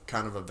think,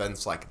 kind of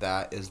events like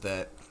that, is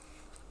that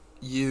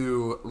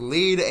you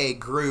lead a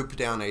group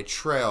down a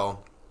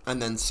trail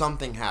and then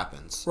something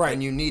happens. Right.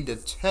 And you need to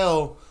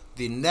tell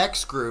the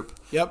next group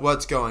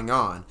what's going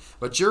on.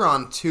 But you're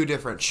on 2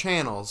 different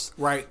channels.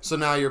 Right. So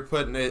now you're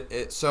putting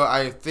it so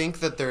I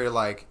think that there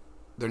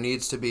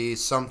needs to be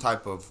some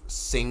type of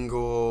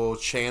single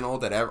channel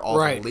that all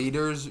the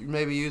leaders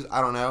maybe use.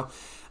 I don't know.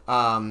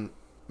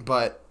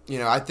 But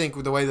I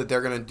think the way that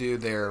they're going to do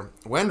their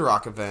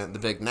Windrock event, the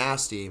Big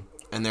Nasty,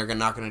 and they're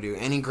not going to do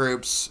any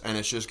groups, and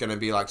it's just going to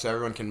be so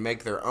everyone can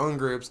make their own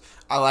groups.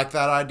 I like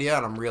that idea,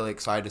 and I'm really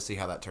excited to see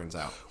how that turns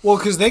out. Well,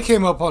 because they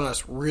came up on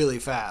us really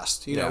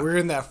fast. We were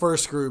in that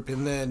first group,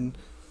 and then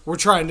we're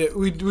trying to,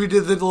 we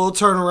did the little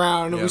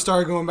turnaround, and we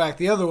started going back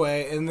the other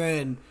way, and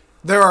then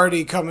they're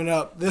already coming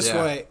up this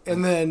way,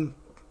 and then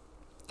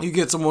you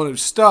get someone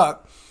who's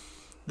stuck,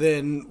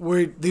 then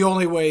the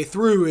only way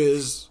through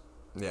is...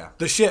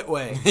 the shit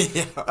way.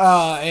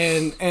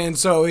 And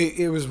so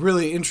it was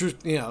really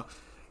interesting.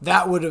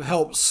 That would have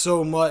helped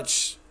so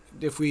much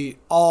if we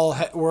all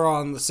were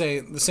on the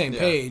same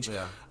page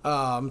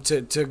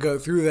to go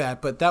through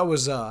that. But that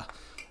was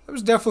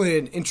definitely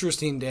an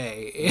interesting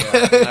day.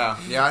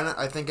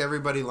 I think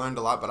everybody learned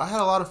a lot, but I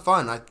had a lot of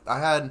fun.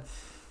 I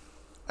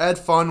had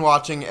fun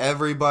watching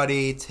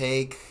everybody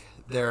take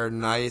their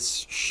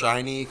nice,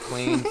 shiny,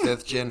 clean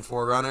 5th gen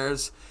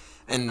Forerunners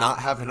and not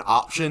have an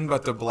option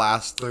but to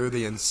blast through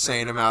the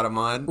insane amount of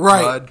mud.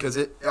 Right. Because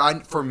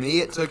for me,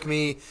 it took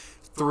me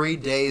 3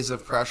 days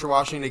of pressure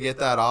washing to get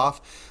that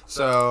off.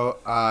 So,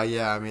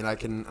 yeah, I mean, I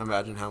can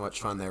imagine how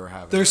much fun they were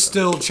having. There's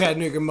still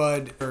Chattanooga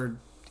mud or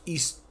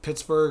East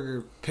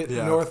Pittsburgh or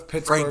North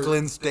Pittsburgh.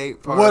 Franklin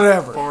State Park.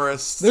 Whatever.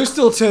 Forest. There's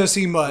still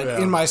Tennessee mud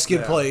in my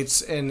skid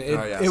plates, and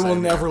it will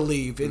never here.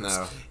 leave. It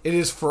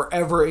is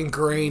forever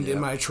ingrained in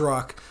my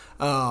truck.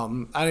 I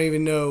don't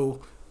even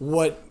know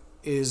what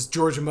is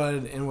Georgia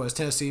mud and what is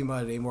Tennessee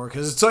mud anymore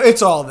because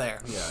it's all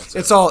there. Yeah,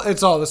 it's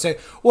all the same.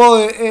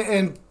 Well,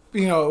 and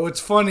you know what's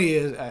funny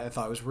is I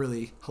thought it was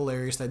really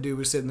hilarious. That dude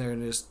was sitting there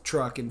in his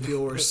truck and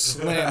people were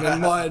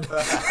slamming mud.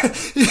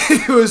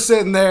 He was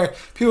sitting there,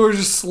 people were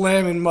just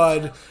slamming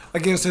mud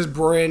against his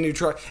brand new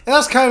truck, and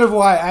that's kind of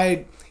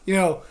why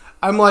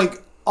I'm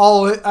like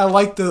I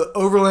like the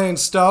overland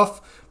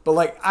stuff. But,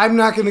 like, I'm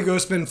not going to go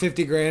spend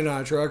 $50,000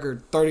 on a truck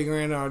or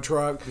 $30,000 on a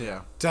truck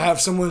to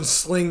have someone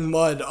sling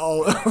mud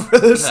all over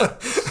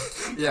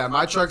this. Yeah,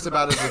 my truck's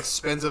about as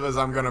expensive as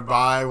I'm going to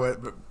buy,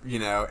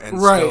 and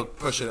still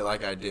pushing it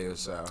like I do.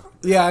 So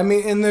yeah, I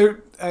mean,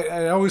 and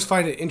I always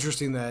find it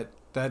interesting that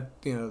the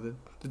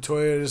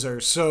Toyotas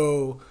are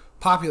so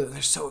popular.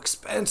 They're so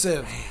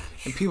expensive. Man.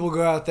 And people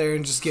go out there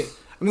and just get...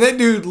 I mean, that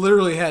dude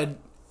literally had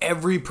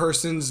every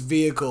person's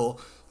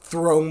vehicle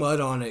throw mud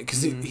on it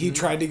because he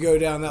tried to go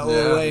down that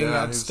little way and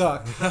got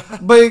stuck.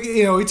 But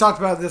we talked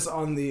about this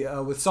on the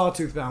with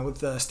Sawtooth Bound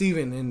with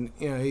Steven, and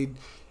he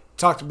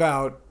talked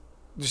about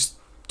just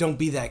don't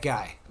be that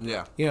guy.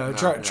 Yeah.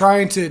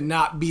 Trying to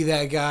not be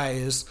that guy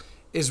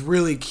is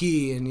really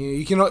key,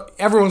 and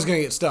everyone's gonna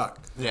get stuck.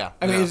 Yeah.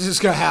 I mean, it's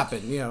just gonna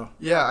happen.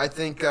 Yeah, I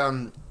think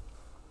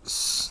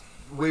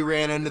we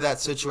ran into that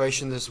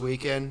situation this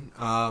weekend.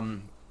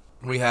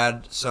 We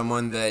had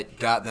someone that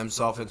got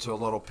themselves into a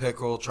little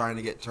pickle trying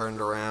to get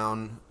turned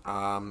around,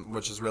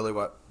 which is really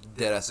what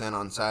did us in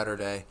on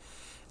Saturday.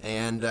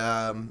 And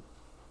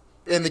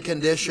in the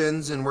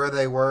conditions and where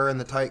they were in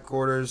the tight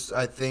quarters,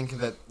 I think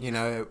that,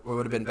 it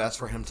would have been best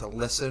for him to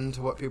listen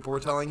to what people were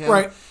telling him.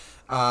 Right.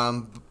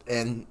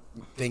 And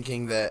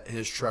thinking that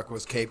his truck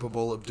was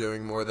capable of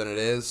doing more than it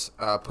is,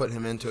 put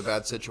him into a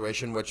bad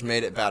situation, which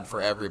made it bad for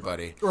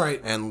everybody.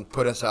 Right. And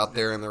put us out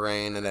there in the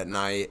rain and at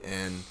night,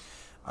 and...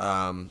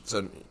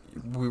 so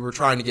we were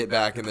trying to get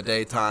back in the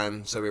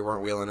daytime, so we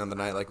weren't wheeling in the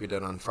night like we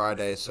did on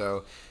Friday.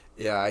 So,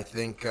 yeah, I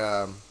think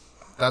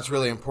that's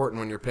really important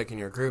when you're picking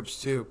your groups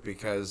too,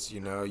 because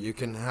you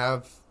can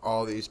have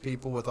all these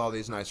people with all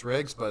these nice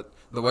rigs, but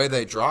the way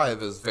they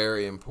drive is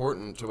very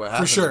important to what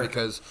happens. For sure.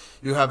 Because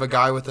you have a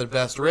guy with the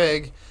best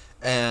rig,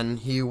 and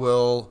he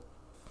will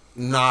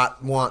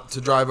not want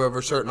to drive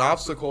over certain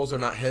obstacles or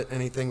not hit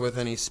anything with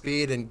any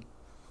speed and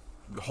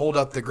hold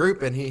up the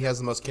group, and he has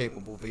the most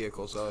capable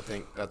vehicle. So I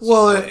think that's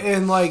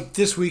and like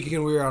this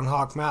weekend we were on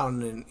Hawk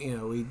Mountain,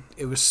 and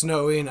it was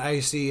snowy and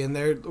icy, and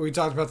there we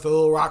talked about the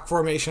little rock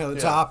formation at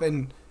the top,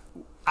 and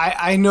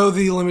I know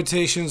the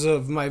limitations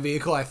of my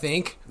vehicle. I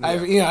think I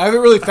haven't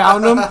really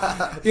found them.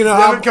 You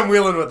haven't come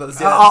wheeling with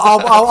us yet.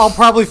 I'll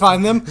probably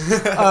find them,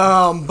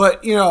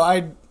 but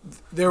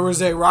there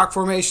was a rock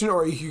formation,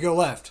 or you could go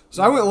left,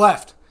 so I went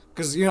left.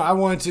 Because, I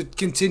wanted to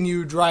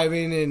continue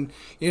driving and,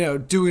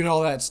 doing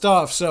all that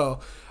stuff. So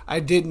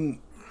I didn't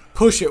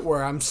push it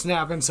where I'm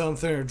snapping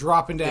something or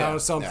dropping down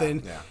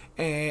something.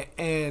 Yeah.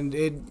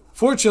 And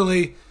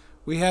fortunately,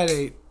 we had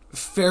a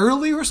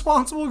fairly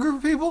responsible group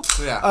of people.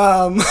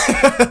 Yeah.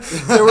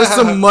 There was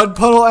some mud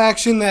puddle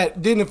action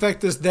that didn't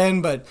affect us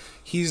then, but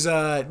he's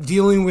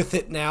dealing with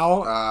it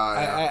now.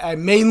 I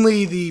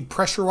mainly the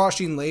pressure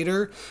washing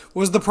later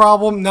was the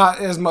problem, not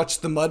as much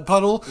the mud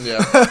puddle.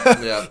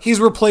 Yeah. He's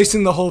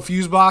replacing the whole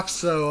fuse box,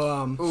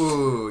 so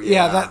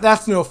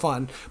that's no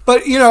fun.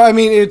 But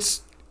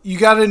it's you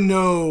got to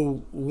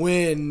know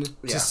when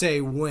to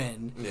say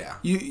when. Yeah,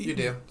 you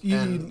do.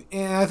 And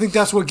I think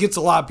that's what gets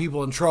a lot of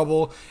people in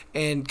trouble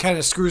and kind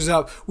of screws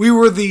up. We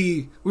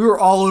were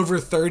all over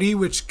 30,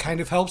 which kind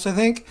of helps, I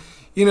think.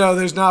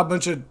 There's not a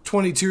bunch of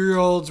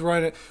 22-year-olds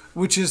running,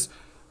 which is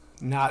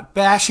not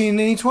bashing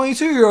any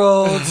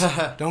 22-year-olds.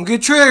 Don't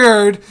get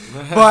triggered.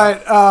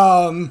 But,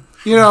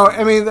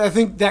 I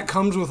think that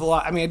comes with a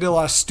lot. I did a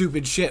lot of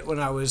stupid shit when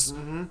I was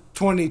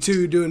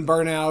 22 doing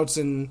burnouts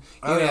and,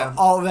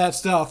 all of that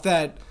stuff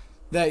that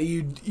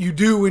you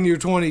do when you're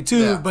 22.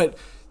 Yeah. But,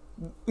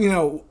 we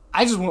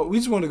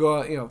just want to go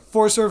out,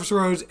 4 surface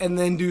roads and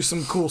then do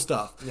some cool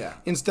stuff. Yeah.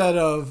 Instead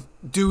of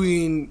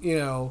doing,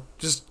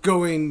 just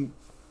going...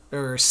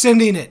 or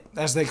sending it,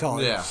 as they call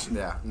it.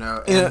 Yeah.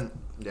 No, and,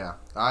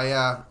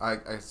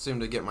 I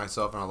seem to get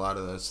myself in a lot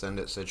of those send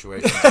it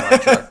situations in my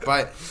truck.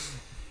 But,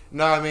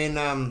 no,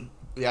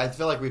 I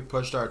feel like we've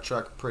pushed our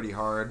truck pretty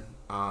hard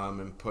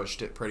and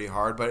pushed it pretty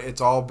hard. But it's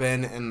all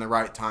been in the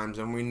right times.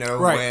 And we know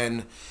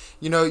when,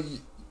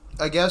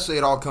 I guess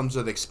it all comes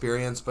with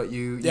experience, but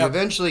you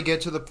eventually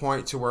get to the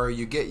point to where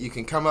you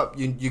can come up,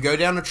 you go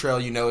down a trail,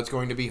 it's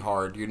going to be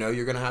hard, you're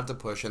going to have to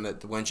push, and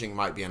that the winching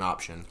might be an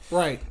option.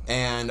 Right.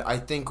 And I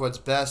think what's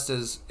best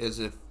is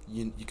if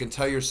you can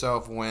tell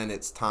yourself when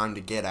it's time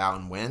to get out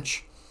and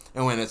winch,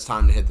 and when it's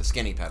time to hit the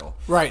skinny pedal.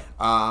 Right.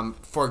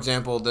 For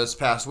example, this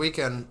past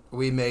weekend,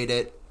 we made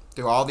it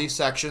through all these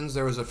sections.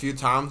 There was a few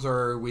times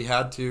where we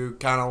had to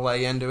kind of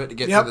lay into it to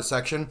get through the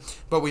section,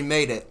 but we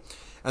made it.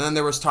 And then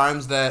there was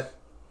times that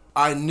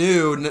I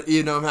knew,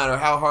 no matter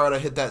how hard I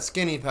hit that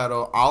skinny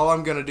pedal, all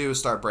I'm going to do is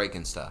start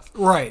breaking stuff.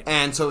 Right.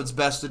 And so it's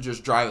best to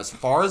just drive as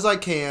far as I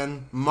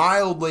can,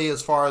 mildly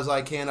as far as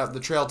I can up the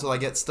trail till I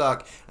get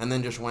stuck, and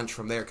then just winch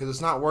from there. Because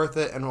it's not worth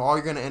it, and all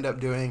you're going to end up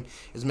doing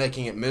is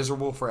making it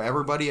miserable for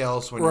everybody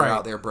else when you're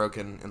out there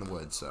broken in the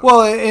woods. So.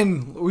 Well,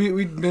 and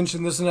we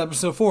mentioned this in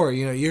episode 4.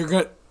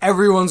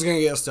 Everyone's going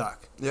to get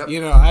stuck. Yep.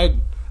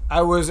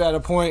 I was at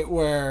a point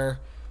where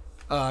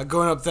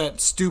going up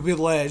that stupid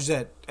ledge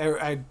that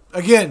I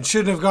again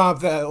shouldn't have gone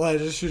up that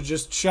ledge. I should have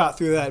just shot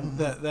through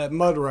that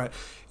mud rut.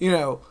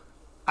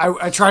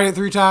 I tried it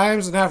 3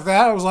 times, and after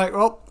that I was like,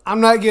 well,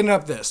 I'm not getting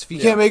up this. If you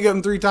can't make it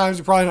in 3 times,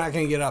 you're probably not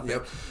going to get up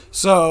it.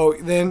 So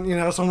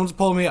then, someone's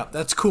pulling me up.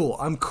 That's cool.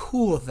 I'm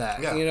cool with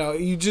that. Yeah.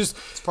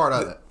 It's part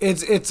of it.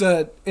 It's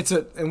a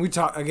and we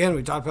talked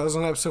about this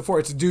on episode 4.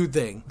 It's a dude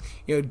thing.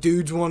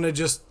 Dudes want to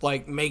just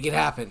like make it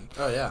happen.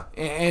 Oh yeah.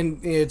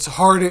 And it's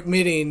hard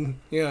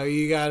admitting,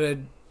 you got to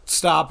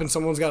stop and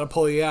someone's got to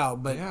pull you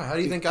out. But yeah, how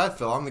do you think I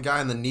feel? I'm the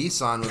guy in the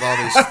Nissan with all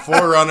these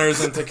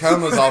 4Runners and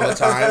Tacomas all the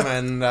time,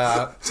 and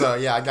so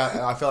yeah,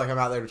 I feel like I'm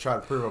out there to try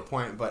to prove a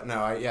point. But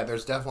no,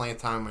 there's definitely a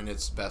time when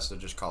it's best to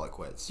just call it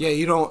quits. Yeah,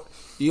 you don't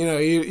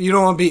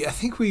want to be. I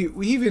think we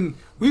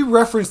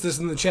referenced this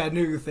in the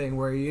Chattanooga thing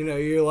where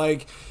you're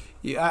like.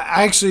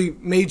 I actually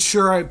made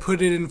sure I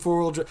put it in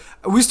 4-wheel drive.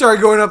 We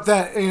started going up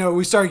that,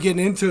 we started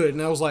getting into it,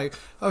 and I was like,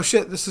 oh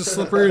shit, this is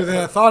slipperier than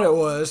I thought it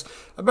was.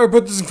 I better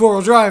put this in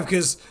 4-wheel drive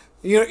because,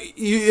 I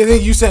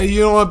think you said you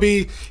don't want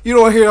to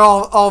hear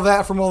all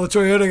that from all the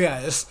Toyota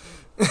guys.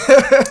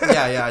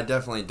 yeah, I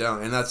definitely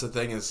don't. And that's the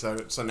thing is,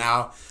 so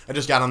now I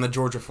just got on the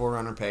Georgia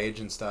 4Runner page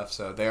and stuff,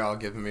 so they're all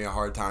giving me a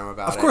hard time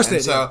about it. Of course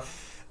and they do.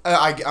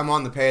 I'm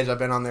on the page. I've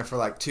been on there for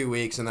like 2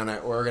 weeks, and then I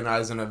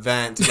organized an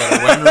event to go to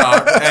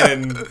Windrock,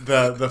 and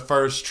the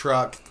first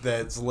truck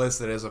that's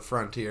listed is a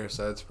Frontier,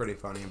 so it's pretty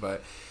funny.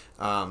 But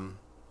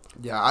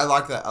I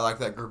like that. I like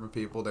that group of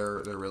people.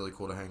 They're really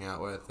cool to hang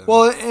out with.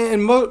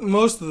 And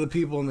most of the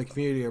people in the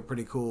community are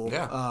pretty cool.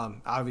 Yeah.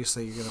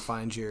 Obviously, you're gonna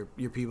find your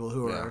people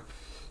who are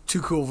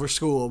too cool for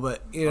school,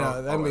 but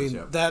always,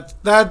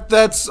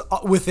 that's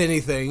with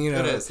anything.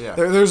 It is. Yeah.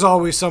 There's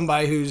always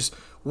somebody who's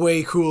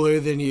way cooler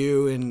than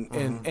you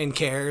and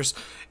cares,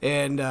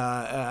 and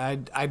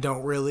I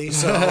don't really.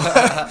 So,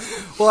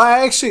 well, I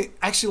actually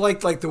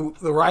liked like the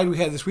ride we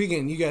had this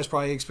weekend. You guys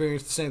probably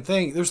experienced the same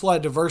thing. There's a lot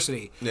of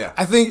diversity. Yeah,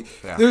 I think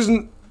there's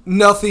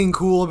nothing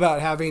cool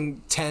about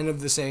having 10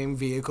 of the same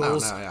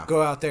vehicles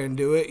go out there and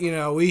do it.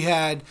 We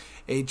had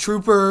a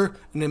Trooper,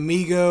 an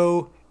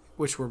Amigo,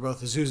 which were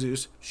both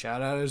Isuzus.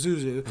 Shout out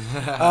Isuzu.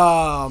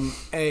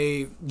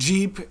 A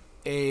Jeep,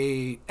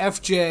 a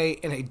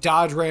FJ, and a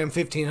Dodge Ram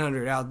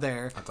 1500 out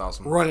there. That's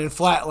awesome. Running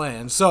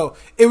flatland. So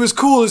it was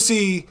cool to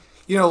see,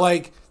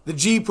 like the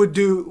Jeep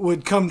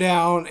would come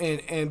down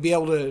and be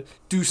able to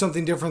do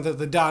something different that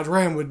the Dodge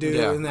Ram would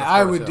do and that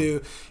I would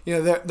do.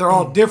 They're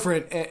all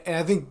different, and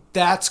I think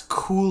that's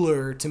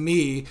cooler to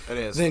me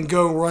than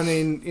go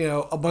running,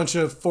 a bunch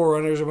of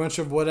 4Runners, a bunch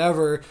of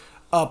whatever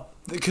up,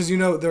 because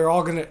they're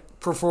all going to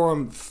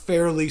perform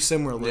fairly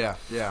similarly.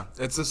 Yeah.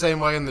 It's the same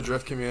way in the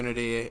drift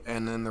community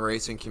and in the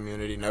racing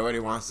community. Nobody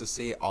wants to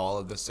see all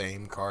of the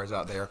same cars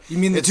out there. You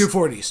mean the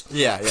 240s?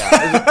 Yeah. It's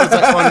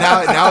like, well,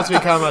 now it's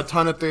become a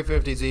ton of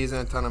 350Zs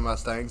and a ton of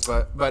Mustangs,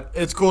 but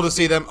it's cool to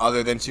see them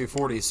other than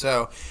 240s.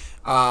 So,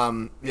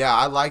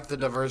 I like the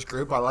diverse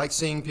group. I like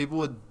seeing people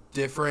with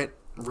different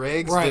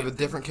rigs, with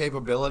different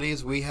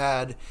capabilities. We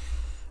had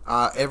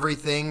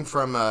everything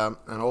from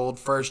an old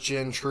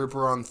first-gen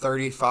Trooper on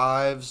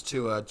 35s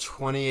to a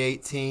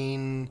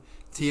 2018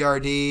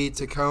 TRD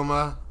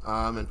Tacoma,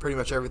 and pretty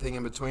much everything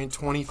in between.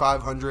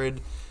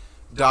 2500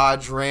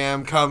 Dodge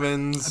Ram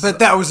Cummins. I bet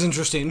that was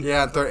interesting.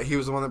 Yeah, he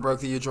was the one that broke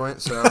the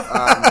U-joint, so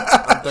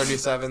I'm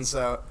 37,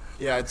 so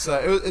yeah,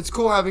 it's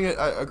cool having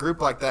a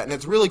group like that, and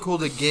it's really cool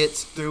to get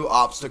through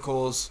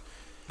obstacles.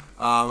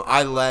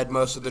 I led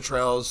most of the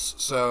trails,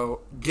 so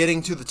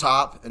getting to the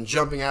top and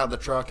jumping out of the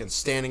truck and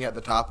standing at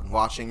the top and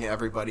watching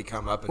everybody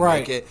come up and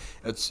make it,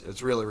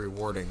 it's really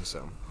rewarding.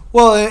 So.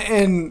 Well,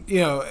 and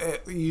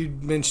you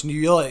mentioned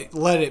you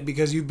led it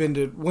because you've been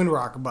to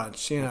Windrock a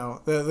bunch.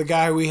 The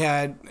guy we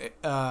had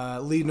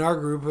leading our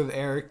group with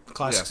Eric,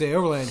 Classic State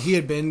Overland, he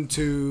had been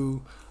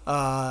to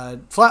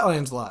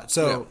Flatlands a lot.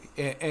 So,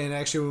 and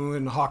actually when we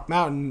went to Hawk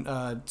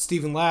Mountain,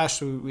 Stephen Lash,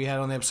 who we had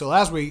on the episode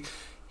last week,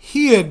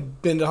 he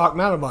had been to Hawk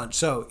Mountain a bunch,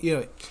 so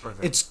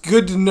it's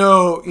good to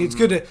know. It's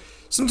good to.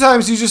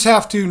 Sometimes you just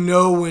have to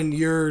know when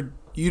you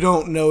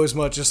don't know as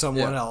much as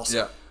someone else.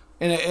 Yeah.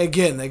 And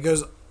again,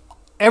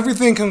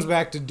 everything comes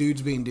back to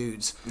dudes being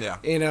dudes. Yeah.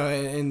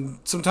 And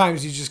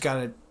sometimes you just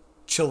gotta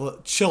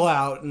chill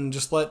out and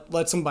just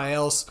let somebody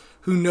else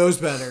who knows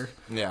better.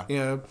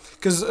 Yeah.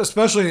 Because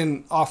especially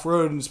in off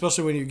road, and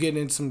especially when you're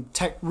getting into some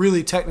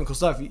really technical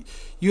stuff,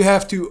 you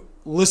have to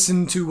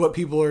listen to what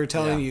people are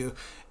telling you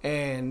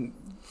and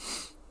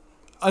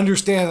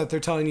understand that they're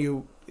telling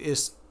you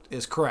is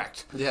is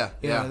correct. Yeah,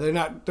 You know,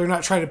 they're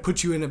not trying to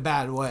put you in a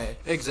bad way.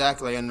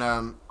 Exactly, and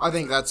I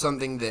think that's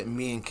something that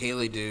me and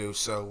Kaylee do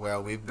so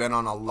well. We've been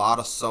on a lot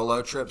of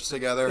solo trips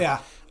together. Yeah.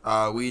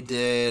 We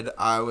did,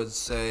 I would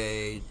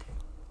say,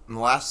 in the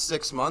last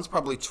 6 months,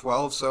 probably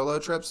 12 solo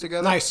trips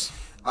together. Nice.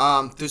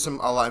 Through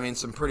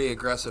some pretty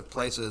aggressive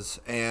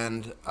places,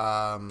 and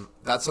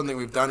that's something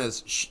we've done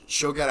is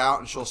she'll get out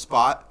and she'll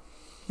spot,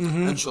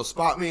 and she'll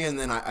spot me, and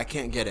then I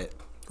can't get it.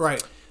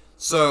 Right.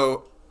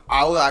 So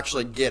I'll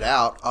actually get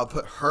out. I'll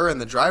put her in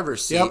the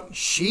driver's seat. Yep.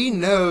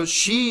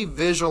 She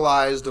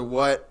visualized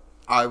what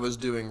I was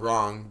doing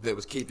wrong that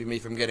was keeping me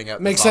from getting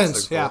up. Makes this sense,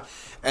 obstacle. yeah.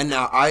 And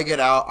now I get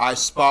out, I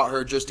spot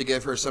her just to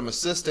give her some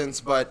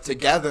assistance, but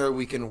together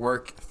we can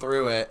work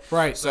through it.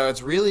 Right. So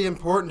it's really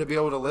important to be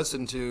able to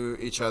listen to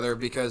each other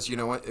because, you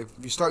know what, if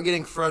you start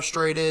getting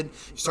frustrated,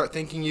 you start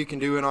thinking you can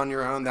do it on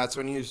your own, that's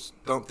when you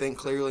don't think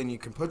clearly and you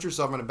can put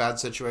yourself in a bad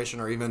situation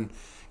or even,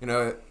 you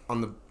know,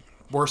 on the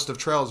worst of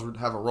trails would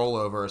have a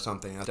rollover or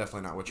something. That's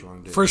definitely not what you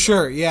want to do. For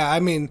sure, yeah.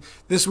 I mean,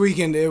 this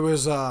weekend it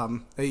was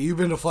you've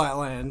been to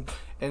Flatland,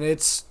 and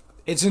it's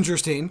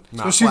interesting,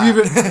 Not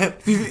especially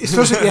flat.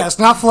 especially yeah, it's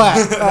not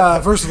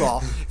flat. First of all,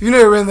 if you've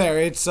never been there,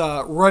 it's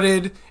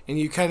rutted, and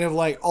you kind of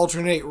like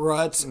alternate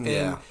ruts.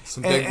 And,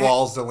 some big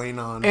walls to lean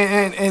on.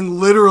 And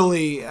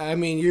literally, I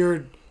mean,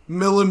 you're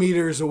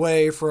millimeters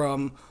away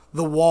from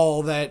the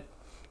wall that.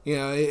 You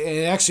know,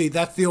 and actually,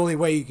 that's the only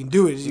way you can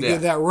do it is you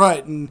get that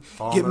rut and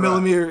get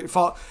millimeter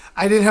fall.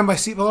 I didn't have my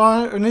seatbelt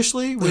on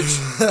initially, which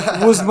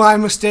was my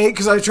mistake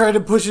because I tried to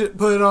put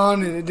it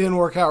on and it didn't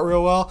work out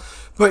real well.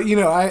 But you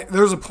know,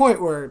 there was a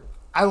point where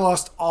I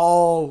lost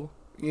all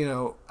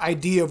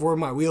idea of where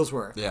my wheels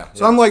were. Yeah.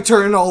 So I'm like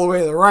turning all the way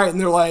to the right,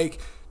 and they're like,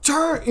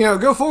 "Turn,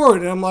 go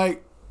forward," and I'm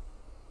like,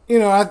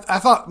 I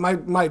thought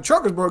my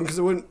truck was broken because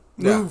it wouldn't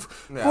move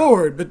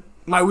forward, but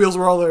my wheels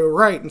were all the way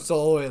right instead of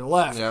all the way to the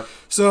left. Yep.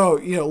 So,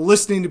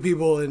 listening to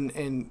people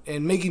and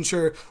making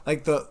sure,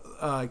 like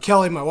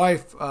Kelly, my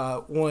wife,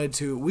 wanted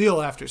to wheel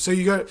after. So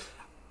you got,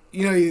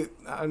 you've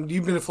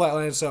been to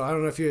Flatland, so I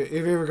don't know if you've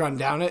ever gone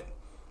down it.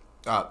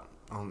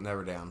 I'm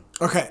never down.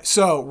 Okay,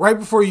 so right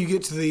before you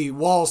get to the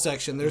wall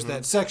section, there's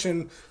that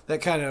section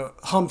that kind of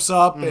humps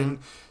up, and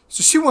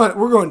so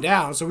we're going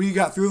down. So we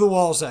got through the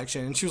wall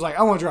section, and she was like,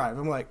 "I want to drive."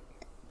 I'm like,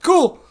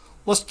 "Cool,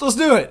 let's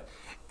do it."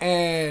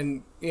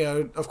 And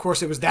of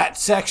course, it was that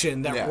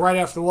section that right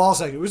after the wall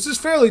section, which is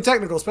fairly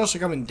technical, especially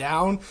coming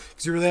down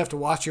because you really have to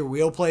watch your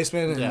wheel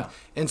placement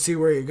and see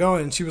where you're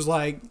going. And she was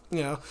like,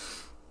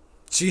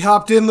 she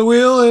hopped in the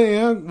wheel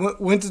and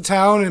went to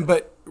town,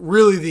 but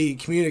really the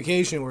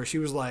communication where she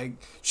was like,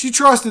 she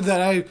trusted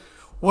that I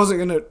wasn't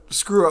going to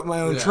screw up my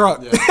own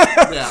truck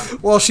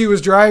while she was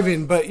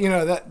driving. But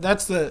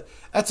that's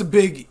a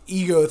big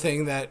ego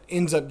thing that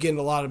ends up getting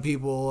a lot of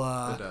people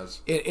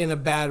in a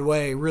bad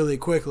way really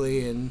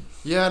quickly. And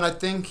I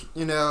think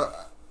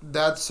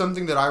that's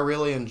something that I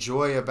really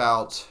enjoy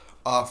about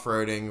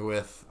off-roading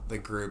with the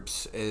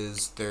groups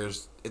is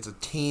it's a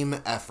team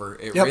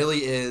effort. It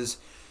really is.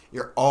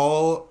 You're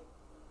all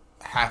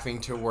having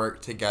to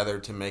work together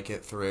to make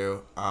it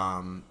through,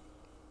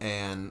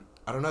 and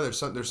I don't know.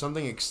 There's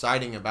something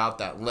exciting about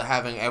that.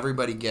 Having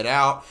everybody get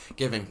out,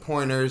 giving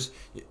pointers.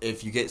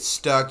 If you get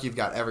stuck, you've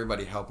got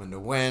everybody helping to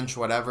winch,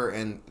 whatever.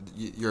 And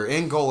your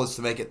end goal is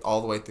to make it all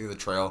the way through the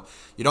trail.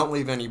 You don't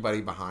leave anybody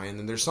behind.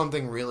 And there's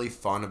something really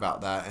fun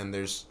about that. And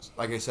there's,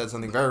 like I said,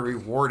 something very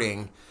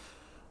rewarding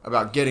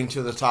about getting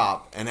to the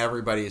top and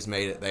everybody's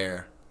made it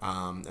there.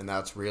 And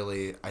that's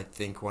really, I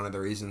think, one of the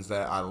reasons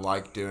that I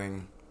like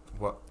doing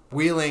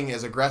wheeling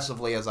as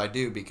aggressively as I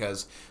do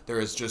because there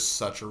is just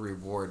such a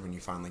reward when you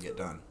finally get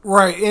done.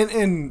 Right,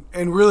 and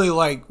really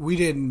we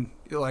didn't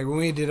when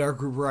we did our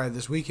group ride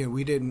this weekend,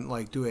 we didn't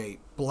do a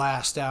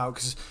blast out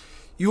because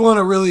you want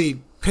to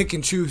really pick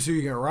and choose who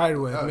you're gonna ride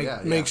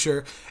with. Make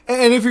sure,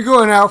 and if you're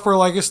going out for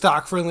a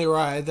stock friendly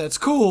ride, that's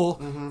cool.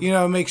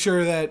 Make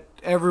sure that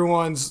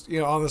everyone's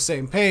on the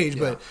same page,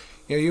 but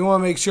you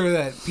want to make sure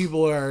that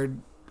people are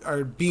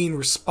being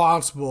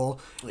responsible.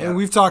 And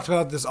we've talked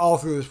about this all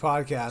through this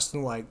podcast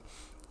and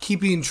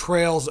keeping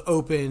trails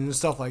open and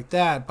stuff like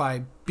that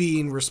by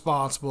being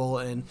responsible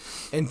and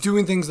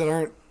doing things that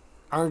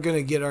aren't going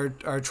to get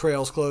our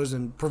trails closed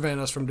and prevent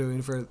us from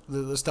doing for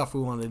the stuff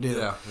we want to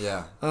do.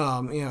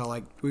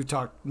 We've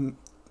talked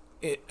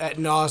at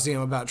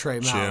nauseum about Trey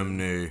Mountain.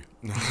 Chimney.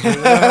 That's the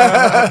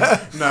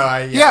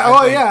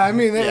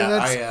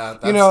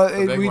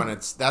big one.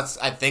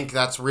 I think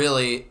that's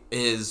really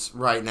is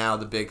right now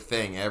the big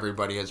thing.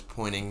 Everybody is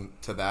pointing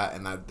to that,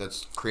 and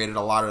that's created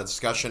a lot of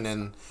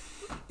discussion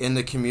in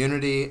the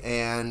community.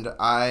 And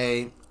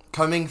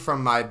coming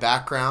from my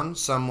background,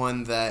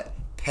 someone that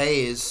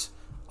pays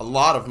a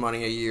lot of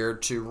money a year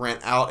to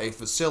rent out a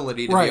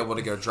facility to be able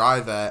to go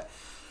drive at.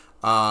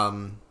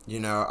 I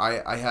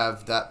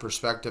have that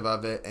perspective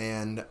of it,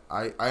 and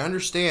I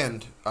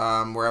understand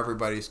where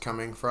everybody's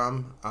coming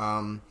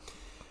from.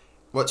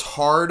 What's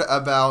hard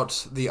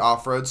about the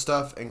off-road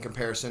stuff in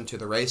comparison to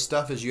the race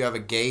stuff is you have a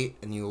gate,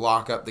 and you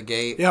lock up the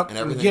gate, and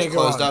everything's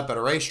closed up at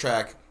a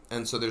racetrack.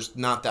 And so there's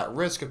not that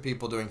risk of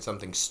people doing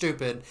something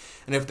stupid.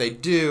 And if they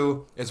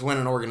do, it's when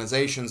an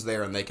organization's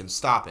there and they can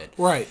stop it.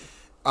 Right.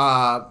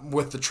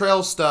 With the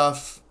trail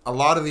stuff, a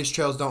lot of these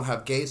trails don't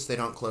have gates. They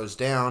don't close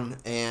down.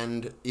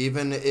 And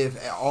even if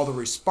all the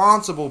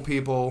responsible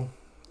people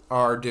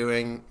are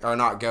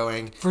not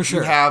going, for sure,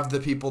 you have the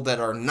people that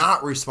are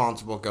not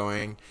responsible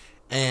going,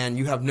 and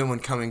you have no one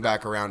coming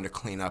back around to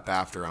clean up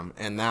after them.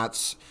 And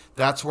that's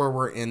where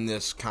we're in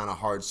this kind of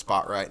hard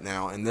spot right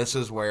now. And this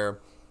is where,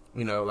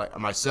 like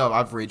myself,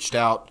 I've reached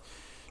out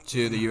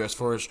to the U.S.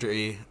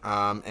 Forestry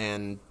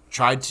and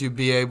tried to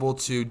be able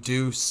to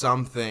do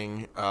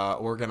something,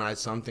 organize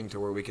something to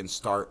where we can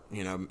start,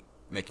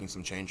 making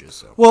some changes.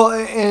 So. Well,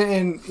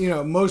 and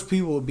most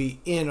people will be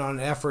in on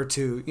an effort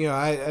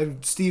to,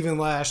 Stephen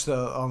Lash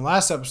on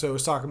last episode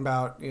was talking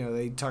about,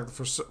 they talked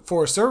for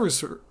Forest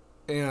Service,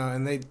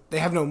 and they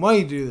have no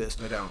money to do this.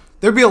 They don't.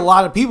 There'd be a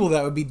lot of people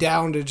that would be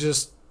down to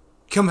just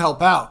come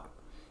help out.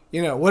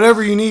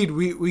 Whatever you need,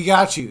 we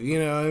got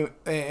you.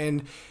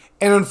 And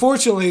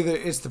unfortunately,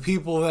 it's the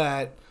people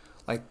that,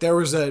 like, there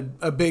was a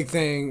big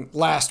thing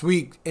last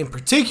week in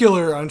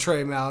particular on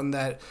Trey Mountain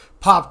that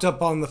popped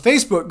up on the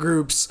Facebook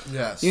groups.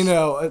 Yes.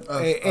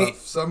 Of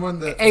someone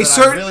that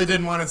certain, I really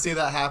didn't want to see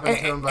that happen to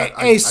him, but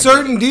a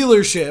certain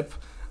dealership,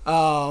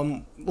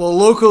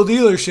 local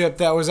dealership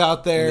that was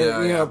out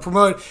there,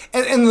 promoted.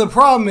 And the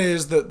problem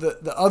is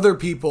the other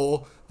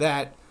people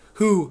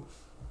who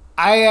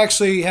I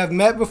actually have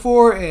met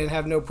before and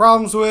have no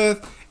problems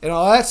with and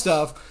all that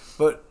stuff,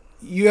 but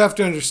you have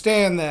to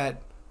understand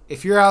that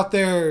if you're out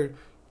there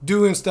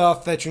doing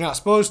stuff that you're not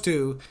supposed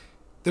to,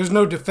 there's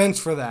no defense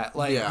for that.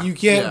 Like, you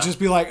can't just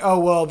be like, oh,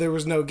 well, there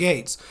was no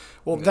gates.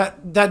 Well,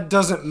 that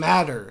doesn't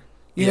matter.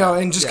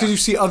 And just because you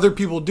see other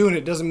people doing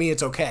it doesn't mean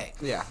it's okay.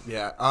 Yeah.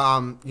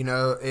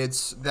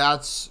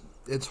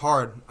 It's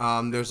hard.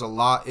 There's a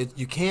lot.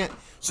 You can't.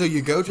 So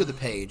you go to the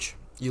page,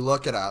 you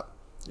look it up,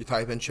 you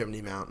type in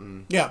Chimney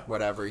Mountain,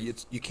 whatever. You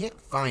can't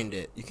find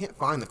it. You can't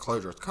find the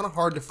closure. It's kind of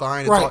hard to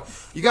find. Right.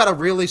 You got to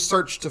really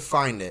search to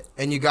find it,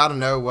 and you got to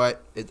know I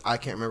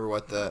can't remember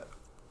what the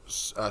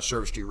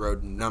Service Street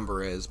Road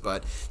number is,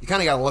 but you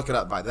kind of got to look it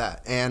up by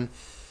that. And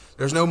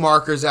there's no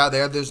markers out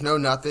there. There's no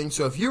nothing.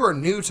 So if you are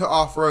new to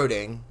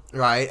off-roading,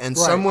 right, and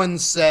someone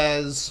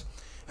says,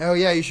 oh,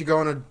 yeah, you should go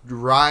on a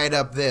ride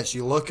up this.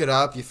 You look it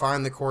up. You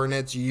find the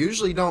coordinates. You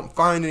usually don't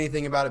find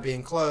anything about it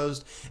being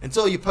closed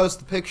until you post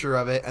the picture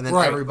of it, and then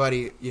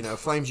everybody,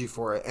 flames you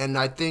for it. And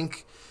I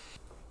think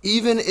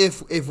even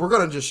if we're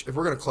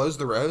gonna close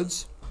the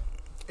roads,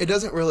 it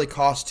doesn't really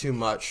cost too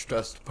much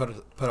just to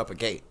put up a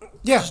gate.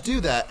 Yeah. Just do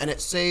that, and it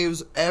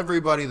saves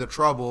everybody the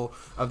trouble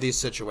of these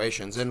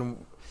situations. And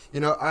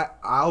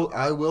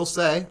I will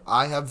say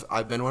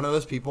I've been one of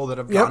those people that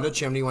have gone to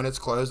Chimney when it's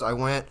closed. I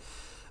went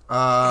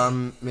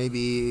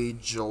maybe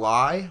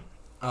July,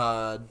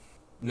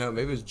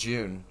 maybe it was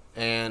June,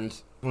 and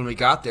when we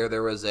got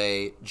there was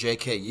a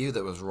JKU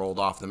that was rolled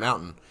off the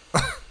mountain.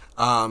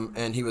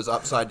 And he was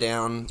upside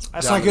down.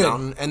 That's down not the good.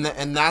 Mountain.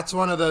 And that's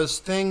one of those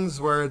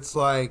things where it's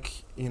like,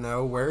 when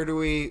are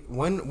we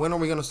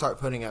going to start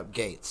putting up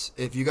gates?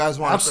 If you guys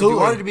want, if you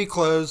want it to be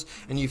closed,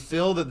 and you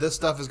feel that this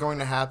stuff is going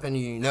to happen,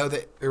 you know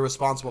that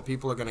irresponsible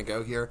people are going to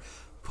go here,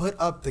 put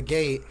up the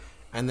gate,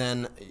 and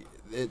then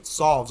it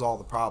solves all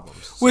the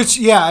problems. So. Which,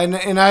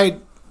 and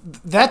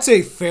that's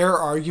a fair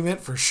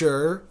argument for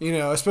sure.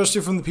 Especially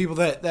from the people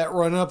that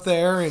run up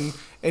there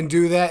and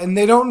do that, and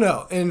they don't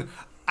know. And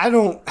I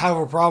don't have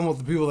a problem with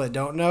the people that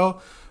don't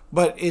know,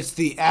 but it's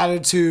the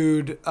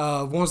attitude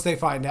of once they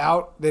find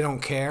out, they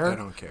don't care. They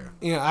don't care.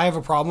 I have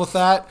a problem with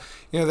that.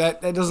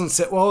 That doesn't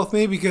sit well with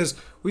me because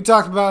we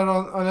talked about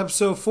it on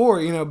episode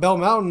 4. Bell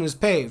Mountain is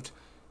paved,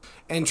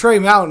 and Trey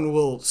Mountain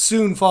will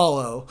soon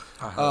follow.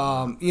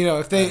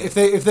 If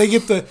they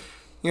get the,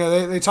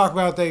 they talk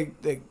about they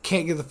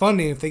can't get the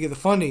funding. If they get the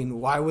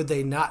funding, why would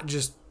they not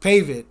just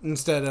pave it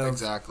instead of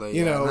exactly?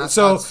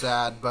 That's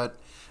sad, but.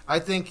 I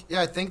think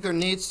there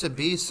needs to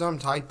be some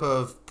type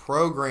of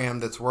program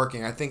that's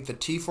working. I think the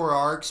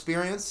T4R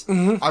experience,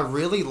 I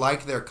really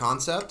like their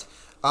concept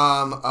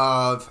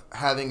of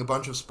having a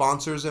bunch of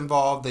sponsors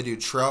involved. They do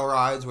trail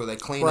rides where they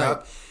clean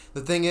up.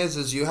 The thing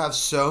is you have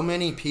so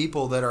many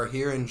people that are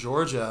here in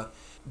Georgia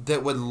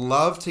that would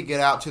love to get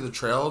out to the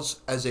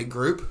trails as a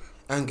group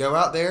and go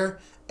out there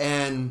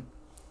and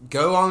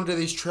go onto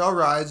these trail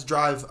rides,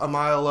 drive a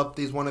mile up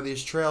one of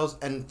these trails,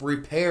 and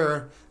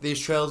repair these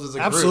trails as a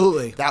group.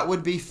 Absolutely. That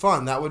would be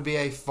fun. That would be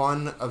a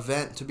fun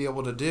event to be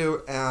able to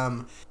do.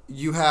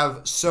 You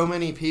have so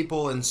many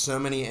people in so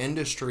many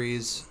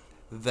industries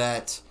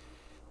that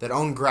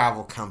own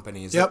gravel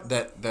companies,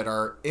 that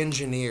are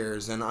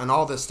engineers and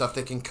all this stuff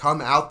that can come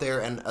out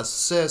there and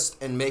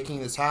assist in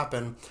making this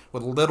happen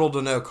with little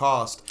to no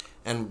cost.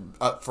 And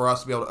for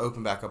us to be able to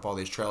open back up all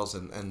these trails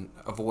and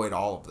avoid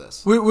all of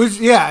this.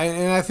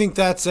 And I think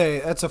that's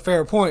a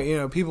fair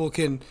point. People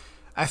can.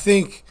 I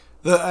think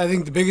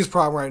the biggest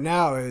problem right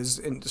now is,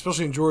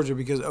 especially in Georgia,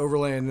 because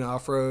overland and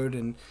off road,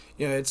 and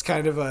it's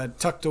kind of a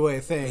tucked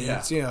away thing.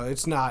 Yeah.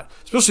 It's not,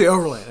 especially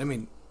overland. I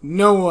mean,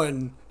 no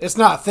one. It's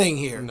not a thing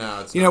here.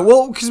 No, it's not.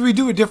 Well, because we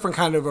do a different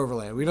kind of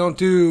overland. We don't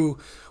do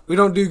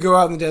go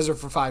out in the desert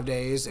for 5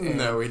 days.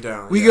 No, we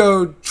don't. We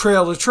go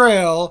trail to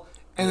trail.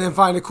 And then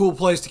find a cool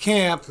place to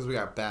camp. Because we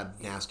got bad,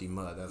 nasty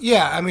mud.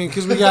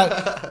 Because we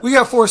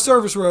got 4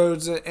 service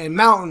roads and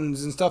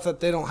mountains and stuff that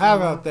they don't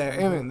have out there.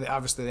 I mean,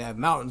 obviously they have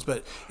mountains,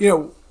 but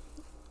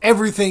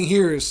everything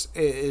here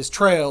is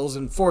trails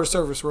and 4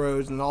 service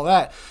roads and all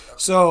that.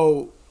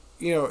 So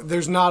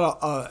there's not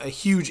a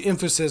huge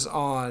emphasis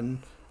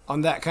on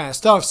that kind of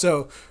stuff.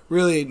 So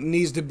really, it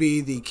needs to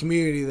be the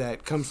community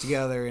that comes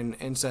together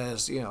and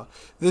says,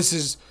 this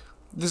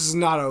is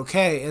not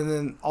okay. And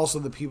then also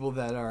the people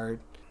that are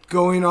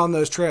going on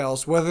those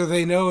trails, whether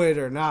they know it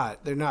or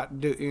not, they're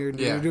not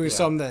doing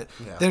something that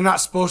they're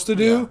not supposed to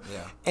do.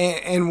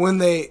 And when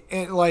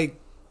like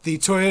the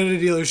Toyota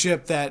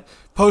dealership that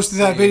posted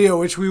that video,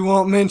 which we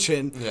won't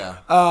mention,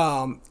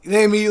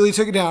 they immediately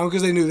took it down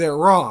because they knew they were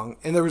wrong.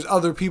 And there was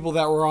other people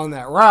that were on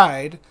that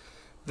ride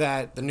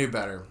that knew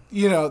better.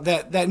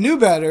 That knew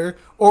better.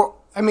 Or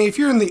I mean, if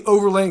you're in the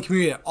overland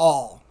community at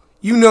all,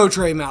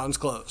 Tray Mountain's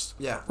closed.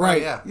 Yeah.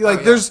 Right. Oh,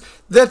 yeah.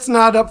 That's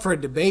not up for a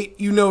debate.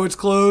 It's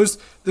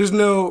closed. There's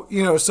no,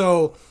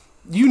 so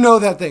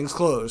that thing's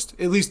closed.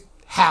 At least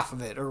half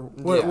of it or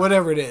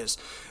whatever it is.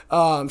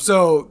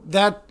 So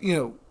that,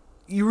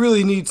 you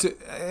really need to,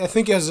 I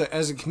think as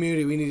a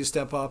community, we need to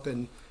step up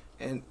and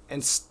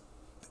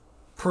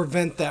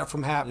prevent that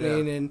from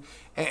happening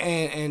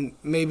and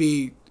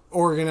maybe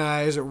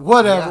organize or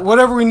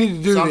whatever we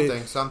need to do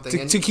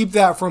to keep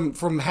that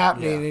from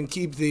happening and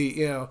keep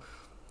the,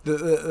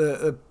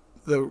 the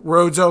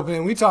roads open.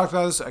 And we talked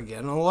about this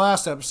again on the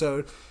last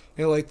episode.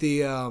 Like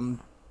the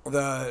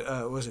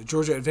was it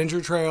Georgia Adventure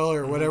Trail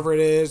or whatever it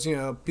is.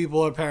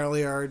 People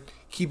apparently are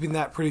keeping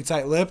that pretty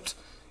tight-lipped.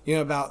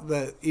 About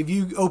if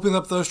you open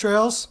up those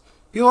trails,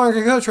 people aren't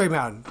gonna go to Tray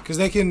Mountain because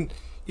they can,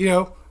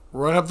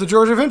 run up the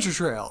Georgia Adventure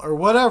Trail or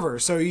whatever.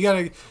 So you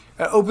gotta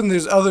open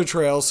those other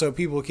trails so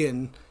people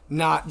can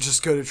not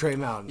just go to Tray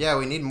Mountain. Yeah,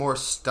 we need more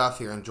stuff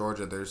here in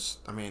Georgia. There's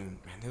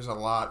a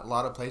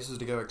lot of places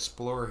to go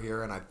explore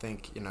here, and I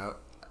think,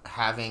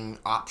 having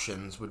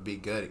options would be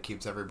good. It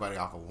keeps everybody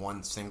off of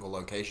one single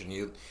location.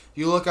 You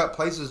look up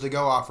places to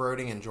go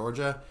off-roading in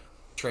Georgia,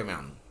 Tray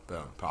Mountain,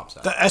 boom, pops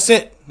up. That's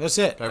it.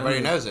 Everybody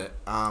knows it.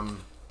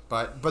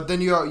 But then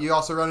you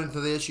also run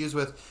into the issues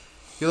with,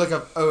 if you look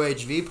up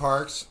OHV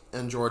parks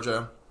in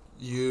Georgia,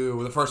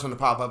 the first one to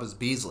pop up is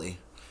Beasley.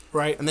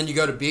 Right. And then you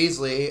go to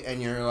Beasley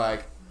and you're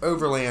like,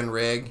 overland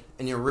rig,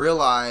 and you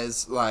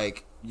realize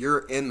like you're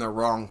in the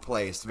wrong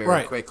place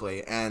very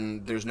quickly,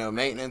 and there's no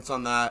maintenance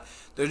on that.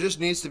 There just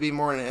needs to be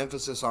more an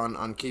emphasis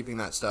on keeping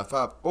that stuff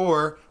up,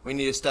 or we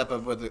need to step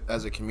up with it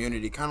as a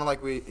community, kind of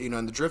like we,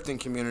 in the drifting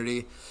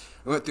community.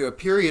 We went through a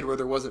period where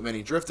there wasn't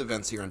many drift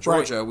events here in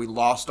Georgia. Right. We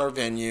lost our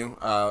venue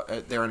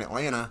there in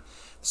Atlanta.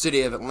 The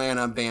city of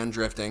Atlanta banned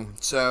drifting,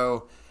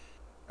 so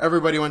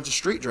everybody went to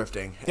street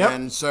drifting. Yep.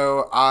 And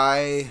so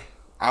I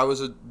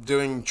was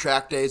doing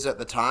track days at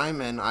the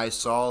time, and I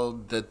saw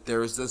that there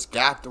was this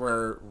gap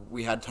where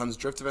we had tons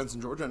of drift events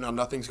in Georgia, and now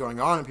nothing's going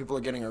on, and people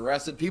are getting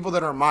arrested. People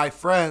that are my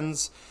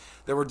friends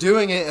that were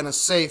doing it in a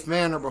safe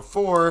manner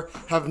before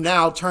have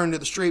now turned to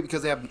the street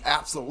because they have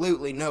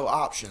absolutely no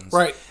options.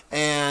 Right.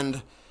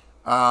 And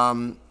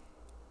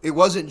it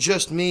wasn't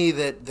just me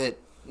that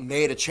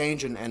made a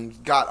change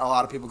and got a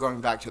lot of people going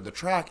back to the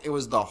track. It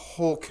was the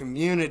whole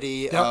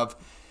community of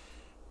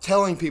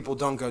telling people,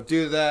 don't go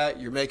do that,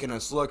 you're making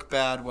us look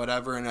bad,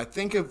 whatever. And I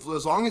think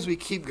as long as we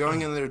keep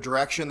going in the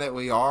direction that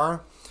we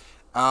are,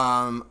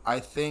 I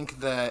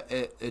think that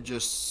it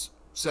just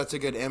sets a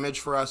good image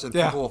for us, and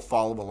people will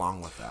follow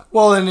along with that.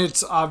 Well, and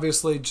it's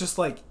obviously just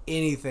like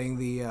anything,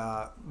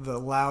 the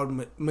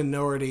loud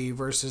minority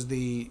versus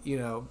the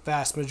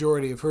vast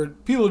majority. I've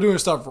heard people doing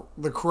stuff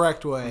the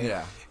correct way.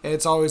 Yeah, and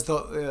it's always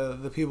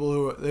the people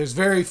who, there's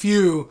very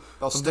few.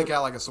 They'll stick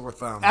out like a sore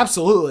thumb.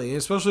 Absolutely,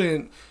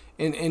 especially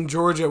in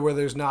Georgia where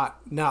there's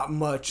not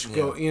much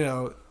go.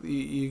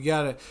 You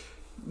gotta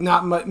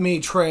not many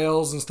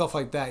trails and stuff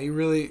like that. We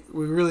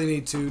really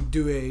need to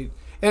do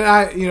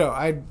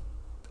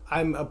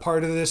I'm a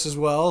part of this as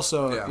well,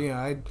 so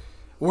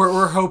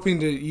we're hoping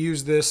to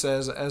use this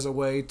as a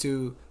way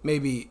to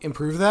maybe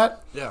improve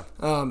that. Yeah.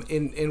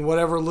 In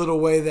whatever little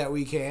way that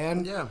we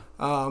can. Yeah.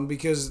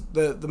 Because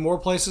the more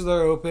places that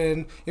are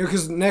open,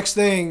 because next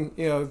thing,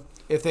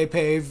 if they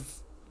pave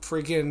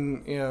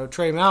freaking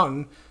Tray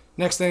Mountain,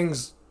 next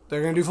thing's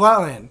they're gonna do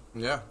Flatland.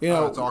 Yeah.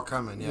 It's all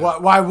coming. Yeah.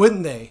 Why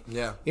wouldn't they?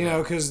 Yeah.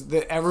 Because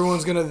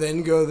everyone's gonna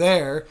then go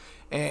there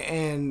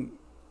and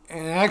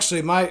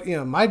actually,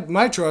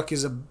 my truck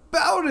is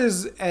about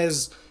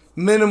as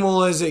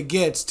minimal as it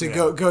gets to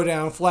go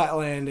down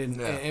Flatland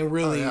and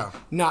really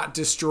not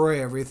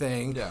destroy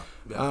everything. Yeah.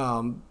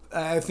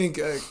 I think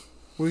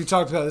we've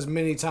talked about this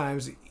many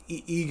times.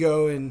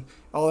 Ego and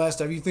all that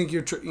stuff. You think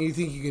you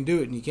can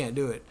do it, and you can't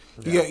do it.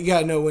 Yeah. You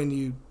got to know when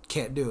you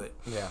can't do it.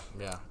 Yeah.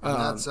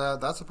 And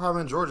that's a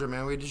problem in Georgia,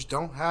 man. We just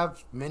don't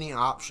have many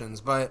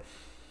options. But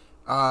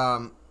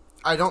I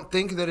don't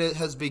think that it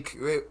has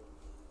become.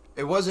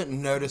 it wasn't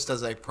noticed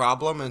as a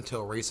problem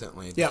until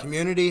recently. The Yep.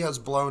 community has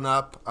blown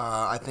up.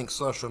 I think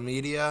social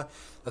media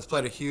has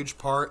played a huge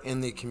part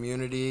in the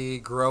community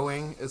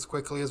growing as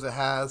quickly as it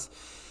has.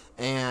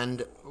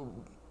 And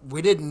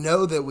we didn't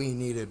know that we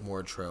needed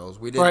more trails.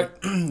 We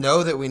didn't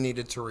know that we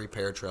needed to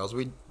repair trails.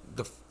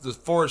 The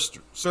Forest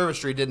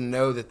Service didn't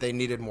know that they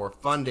needed more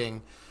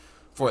funding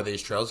for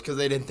these trails because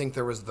they didn't think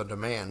there was the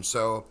demand.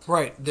 So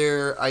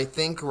I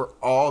think we're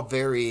all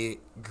very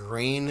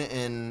green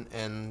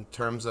in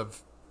terms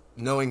of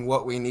knowing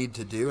what we need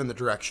to do and the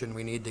direction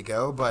we need to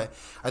go. But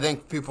I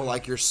think people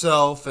like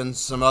yourself and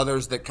some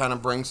others that kind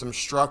of bring some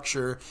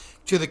structure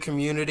to the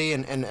community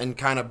and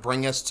kind of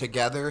bring us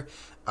together,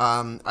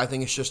 I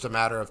think it's just a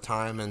matter of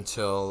time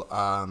until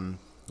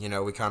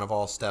we kind of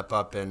all step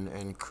up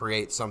and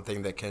create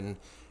something that can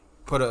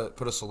put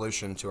a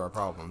solution to our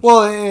problems.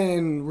 Well,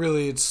 and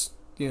really it's,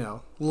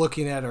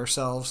 looking at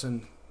ourselves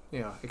and,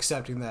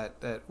 accepting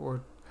that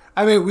we're,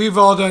 I mean, we've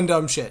all done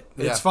dumb shit.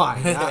 It's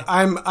fine.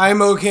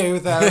 I'm okay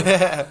with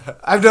that.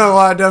 I've done a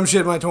lot of dumb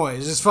shit in my 20s.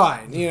 It's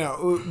fine,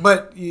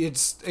 but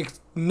it's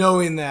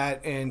knowing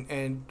that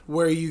and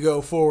where you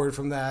go forward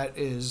from that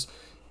is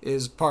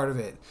part of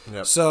it.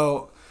 Yep.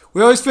 So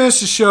we always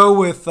finish the show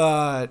with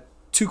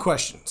 2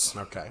 questions.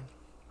 Okay.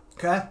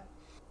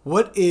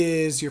 What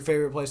is your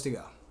favorite place to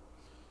go?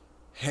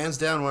 Hands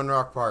down,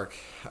 Windrock Park.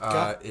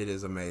 It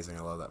is amazing.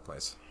 I love that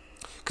place.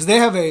 Because they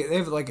have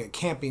like a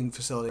camping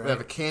facility, right? They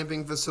have a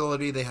camping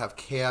facility. They have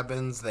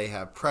cabins. They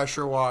have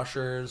pressure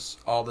washers.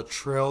 All the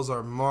trails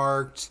are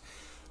marked.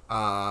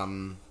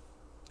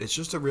 It's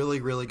just a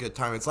really, really good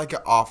time. It's like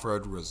an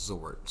off-road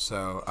resort.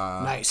 So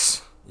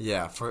nice.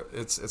 Yeah,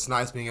 it's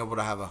nice being able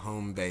to have a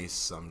home base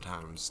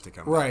sometimes to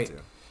come back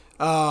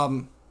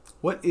to.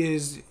 What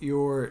is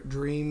your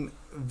dream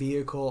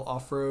vehicle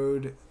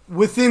off-road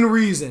within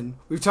reason?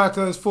 We've talked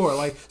about this before.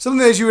 Like something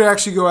that you would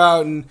actually go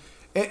out and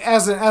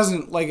as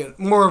like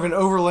more of an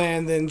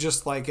overland than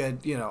just like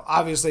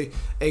obviously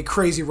a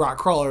crazy rock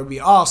crawler would be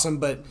awesome,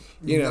 but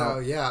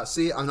yeah.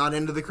 See, I'm not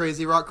into the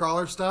crazy rock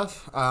crawler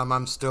stuff.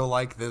 I'm still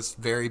like this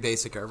very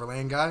basic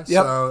overland guy. Yep.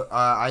 So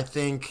I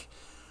think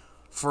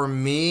for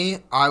me,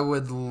 I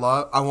want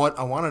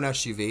an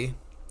SUV.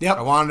 Yep.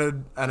 I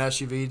wanted an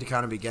SUV to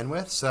kind of begin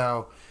with,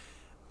 so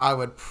I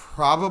would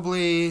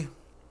probably.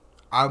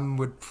 I don't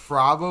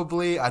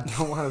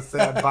want to say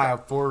I'd buy a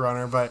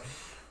 4Runner, but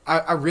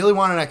I really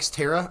want an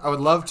Xterra. I would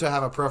love to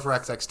have a Pro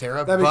 4X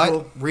Xterra, That'd be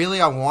cool. Really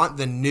I want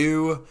the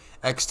new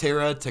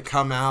Xterra to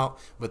come out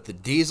with the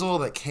diesel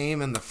that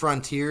came in the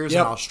Frontiers in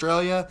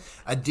Australia.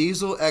 A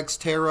diesel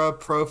Xterra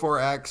Pro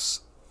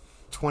 4X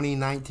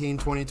 2019,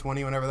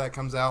 2020, whenever that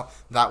comes out,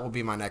 that will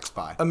be my next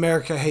buy.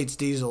 America hates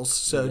diesels,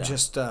 so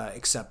just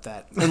accept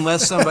that.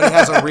 Unless somebody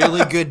has a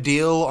really good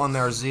deal on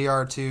their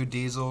ZR2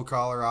 diesel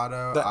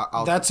Colorado.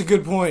 That's a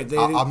good point.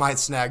 I might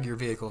snag your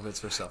vehicle if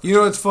it's for sale. You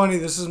know what's funny?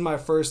 This is my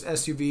first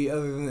SUV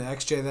other than the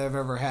XJ that I've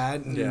ever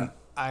had. And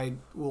I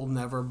will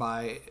never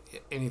buy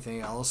anything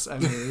else. I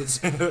mean,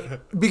 it's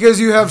because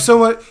you have so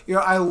much.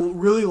 I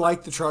really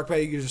like the truck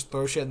bed. You can just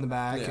throw shit in the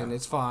back and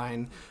it's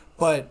fine.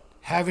 But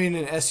having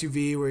an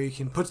SUV where you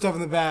can put stuff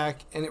in the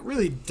back and it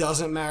really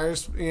doesn't matter,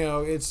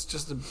 it's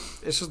just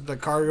the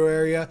cargo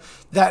area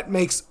that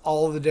makes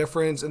all the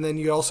difference. And then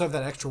you also have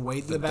that extra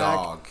weight in the back.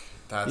 The dog,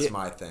 that's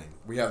my thing.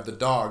 We have the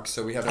dog,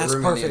 so we have a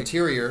room in the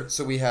interior,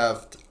 so we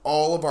have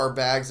all of our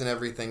bags and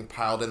everything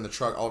piled in the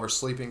truck, all of our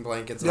sleeping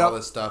blankets and all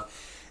this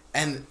stuff,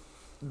 and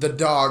the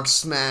dog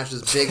smashed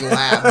this big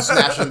lab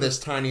smashed in this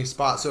tiny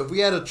spot. So if we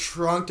had a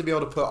trunk to be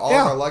able to put all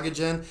of our luggage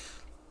in,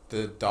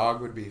 the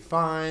dog would be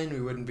fine.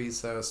 We wouldn't be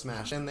so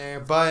smashed in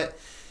there. But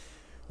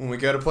when we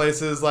go to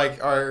places like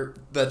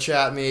the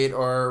chat meet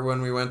or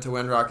when we went to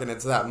Windrock and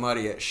it's that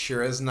muddy, it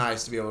sure is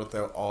nice to be able to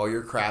throw all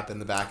your crap in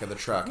the back of the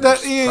truck.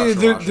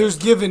 There's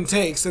give and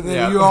takes. And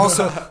then you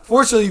also,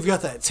 fortunately, you've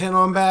got that tent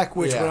on back,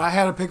 which when I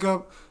had a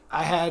pickup,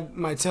 I had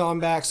my tail on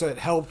back, so it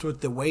helped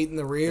with the weight in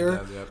the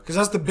rear. Because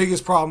that's the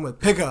biggest problem with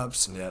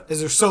pickups, is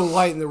they're so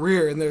light in the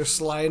rear and they're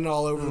sliding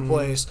all over the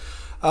place.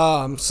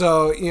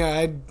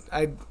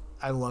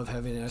 I love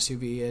having an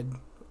SUV. And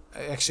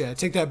actually, I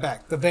take that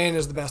back. The van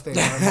is the best thing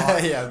I've ever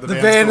bought. The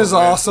van is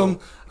awesome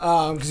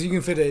because you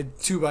can fit a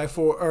 2x4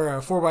 or a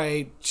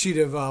 4x8 sheet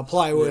of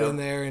plywood in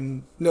there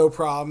and no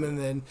problem. And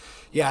then,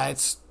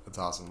 it's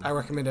awesome. I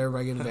recommend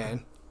everybody get a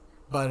van.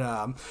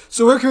 But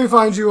so where can we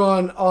find you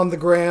on the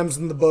grams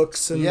and the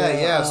books and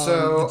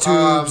so the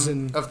tubes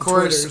and of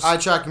course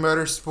iTrack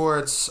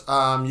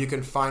Motorsports. You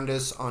can find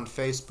us on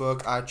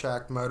Facebook,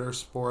 iTrack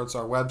Motorsports.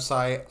 Our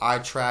website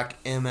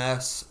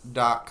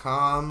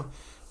iTrackMS.com.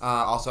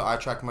 Also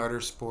iTrack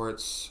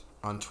Motorsports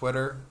on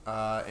Twitter,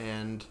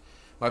 and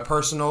my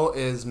personal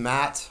is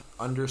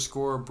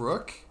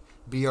Matt_Brueck,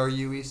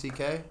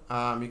 BRUECK.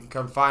 You can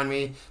come find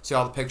me, see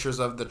all the pictures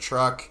of the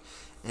truck,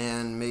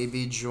 and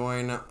maybe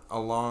join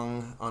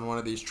along on one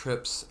of these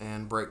trips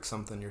and break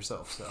something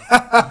yourself. So,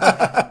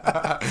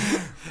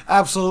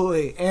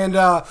 absolutely. And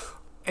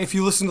if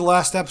you listen to the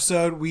last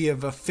episode, we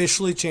have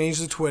officially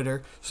changed the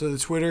Twitter. So the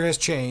Twitter has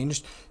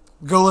changed.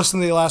 go listen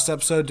to the last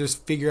episode to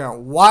figure out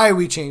why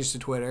we changed to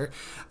Twitter,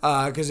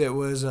 because it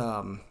was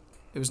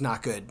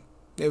not good.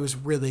 It was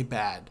really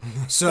bad.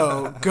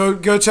 So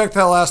go check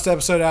that last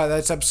episode out.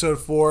 That's episode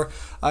 4.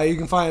 You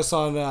can find us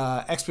on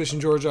Expedition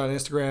Georgia on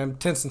Instagram,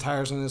 Tents and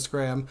Tires on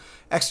Instagram,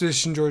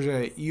 Expedition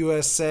Georgia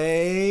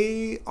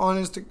USA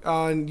on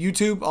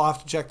YouTube. I'll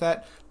have to check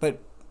that, but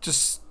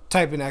just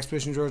type in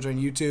Expedition Georgia on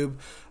YouTube,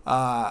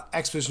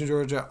 Expedition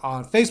Georgia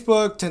on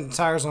Facebook, Tents and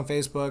Tires on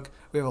Facebook.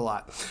 We have a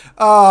lot.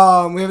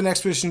 We have an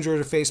Expedition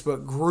Georgia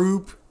Facebook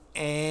group,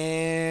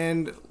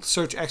 and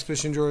search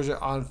Expedition Georgia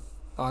on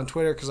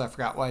Twitter, because I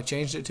forgot what I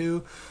changed it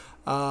to.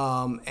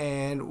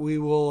 And we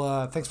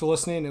will, thanks for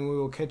listening, and we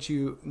will catch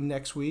you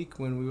next week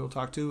when we will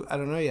talk to, I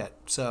don't know yet.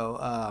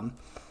 So,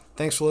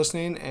 thanks for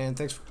listening, and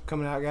thanks for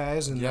coming out,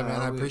 guys. And yeah,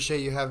 man, I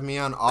appreciate you having me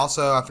on.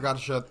 Also, I forgot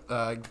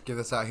to give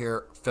this out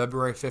here.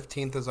 February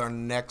 15th is our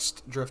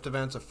next drift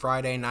event. It's a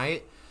Friday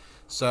night.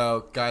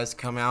 So, guys,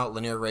 come out,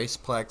 Linear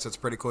Raceplex. It's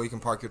pretty cool. You can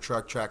park your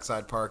truck,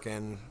 trackside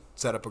parking,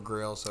 set up a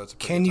grill. So it's a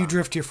pretty Can you time.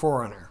 drift your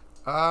 4Runner?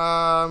 We'll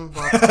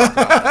have to talk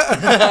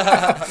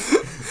about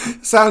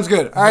it. Sounds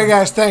good. All right,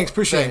 guys. Thanks.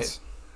 Appreciate it.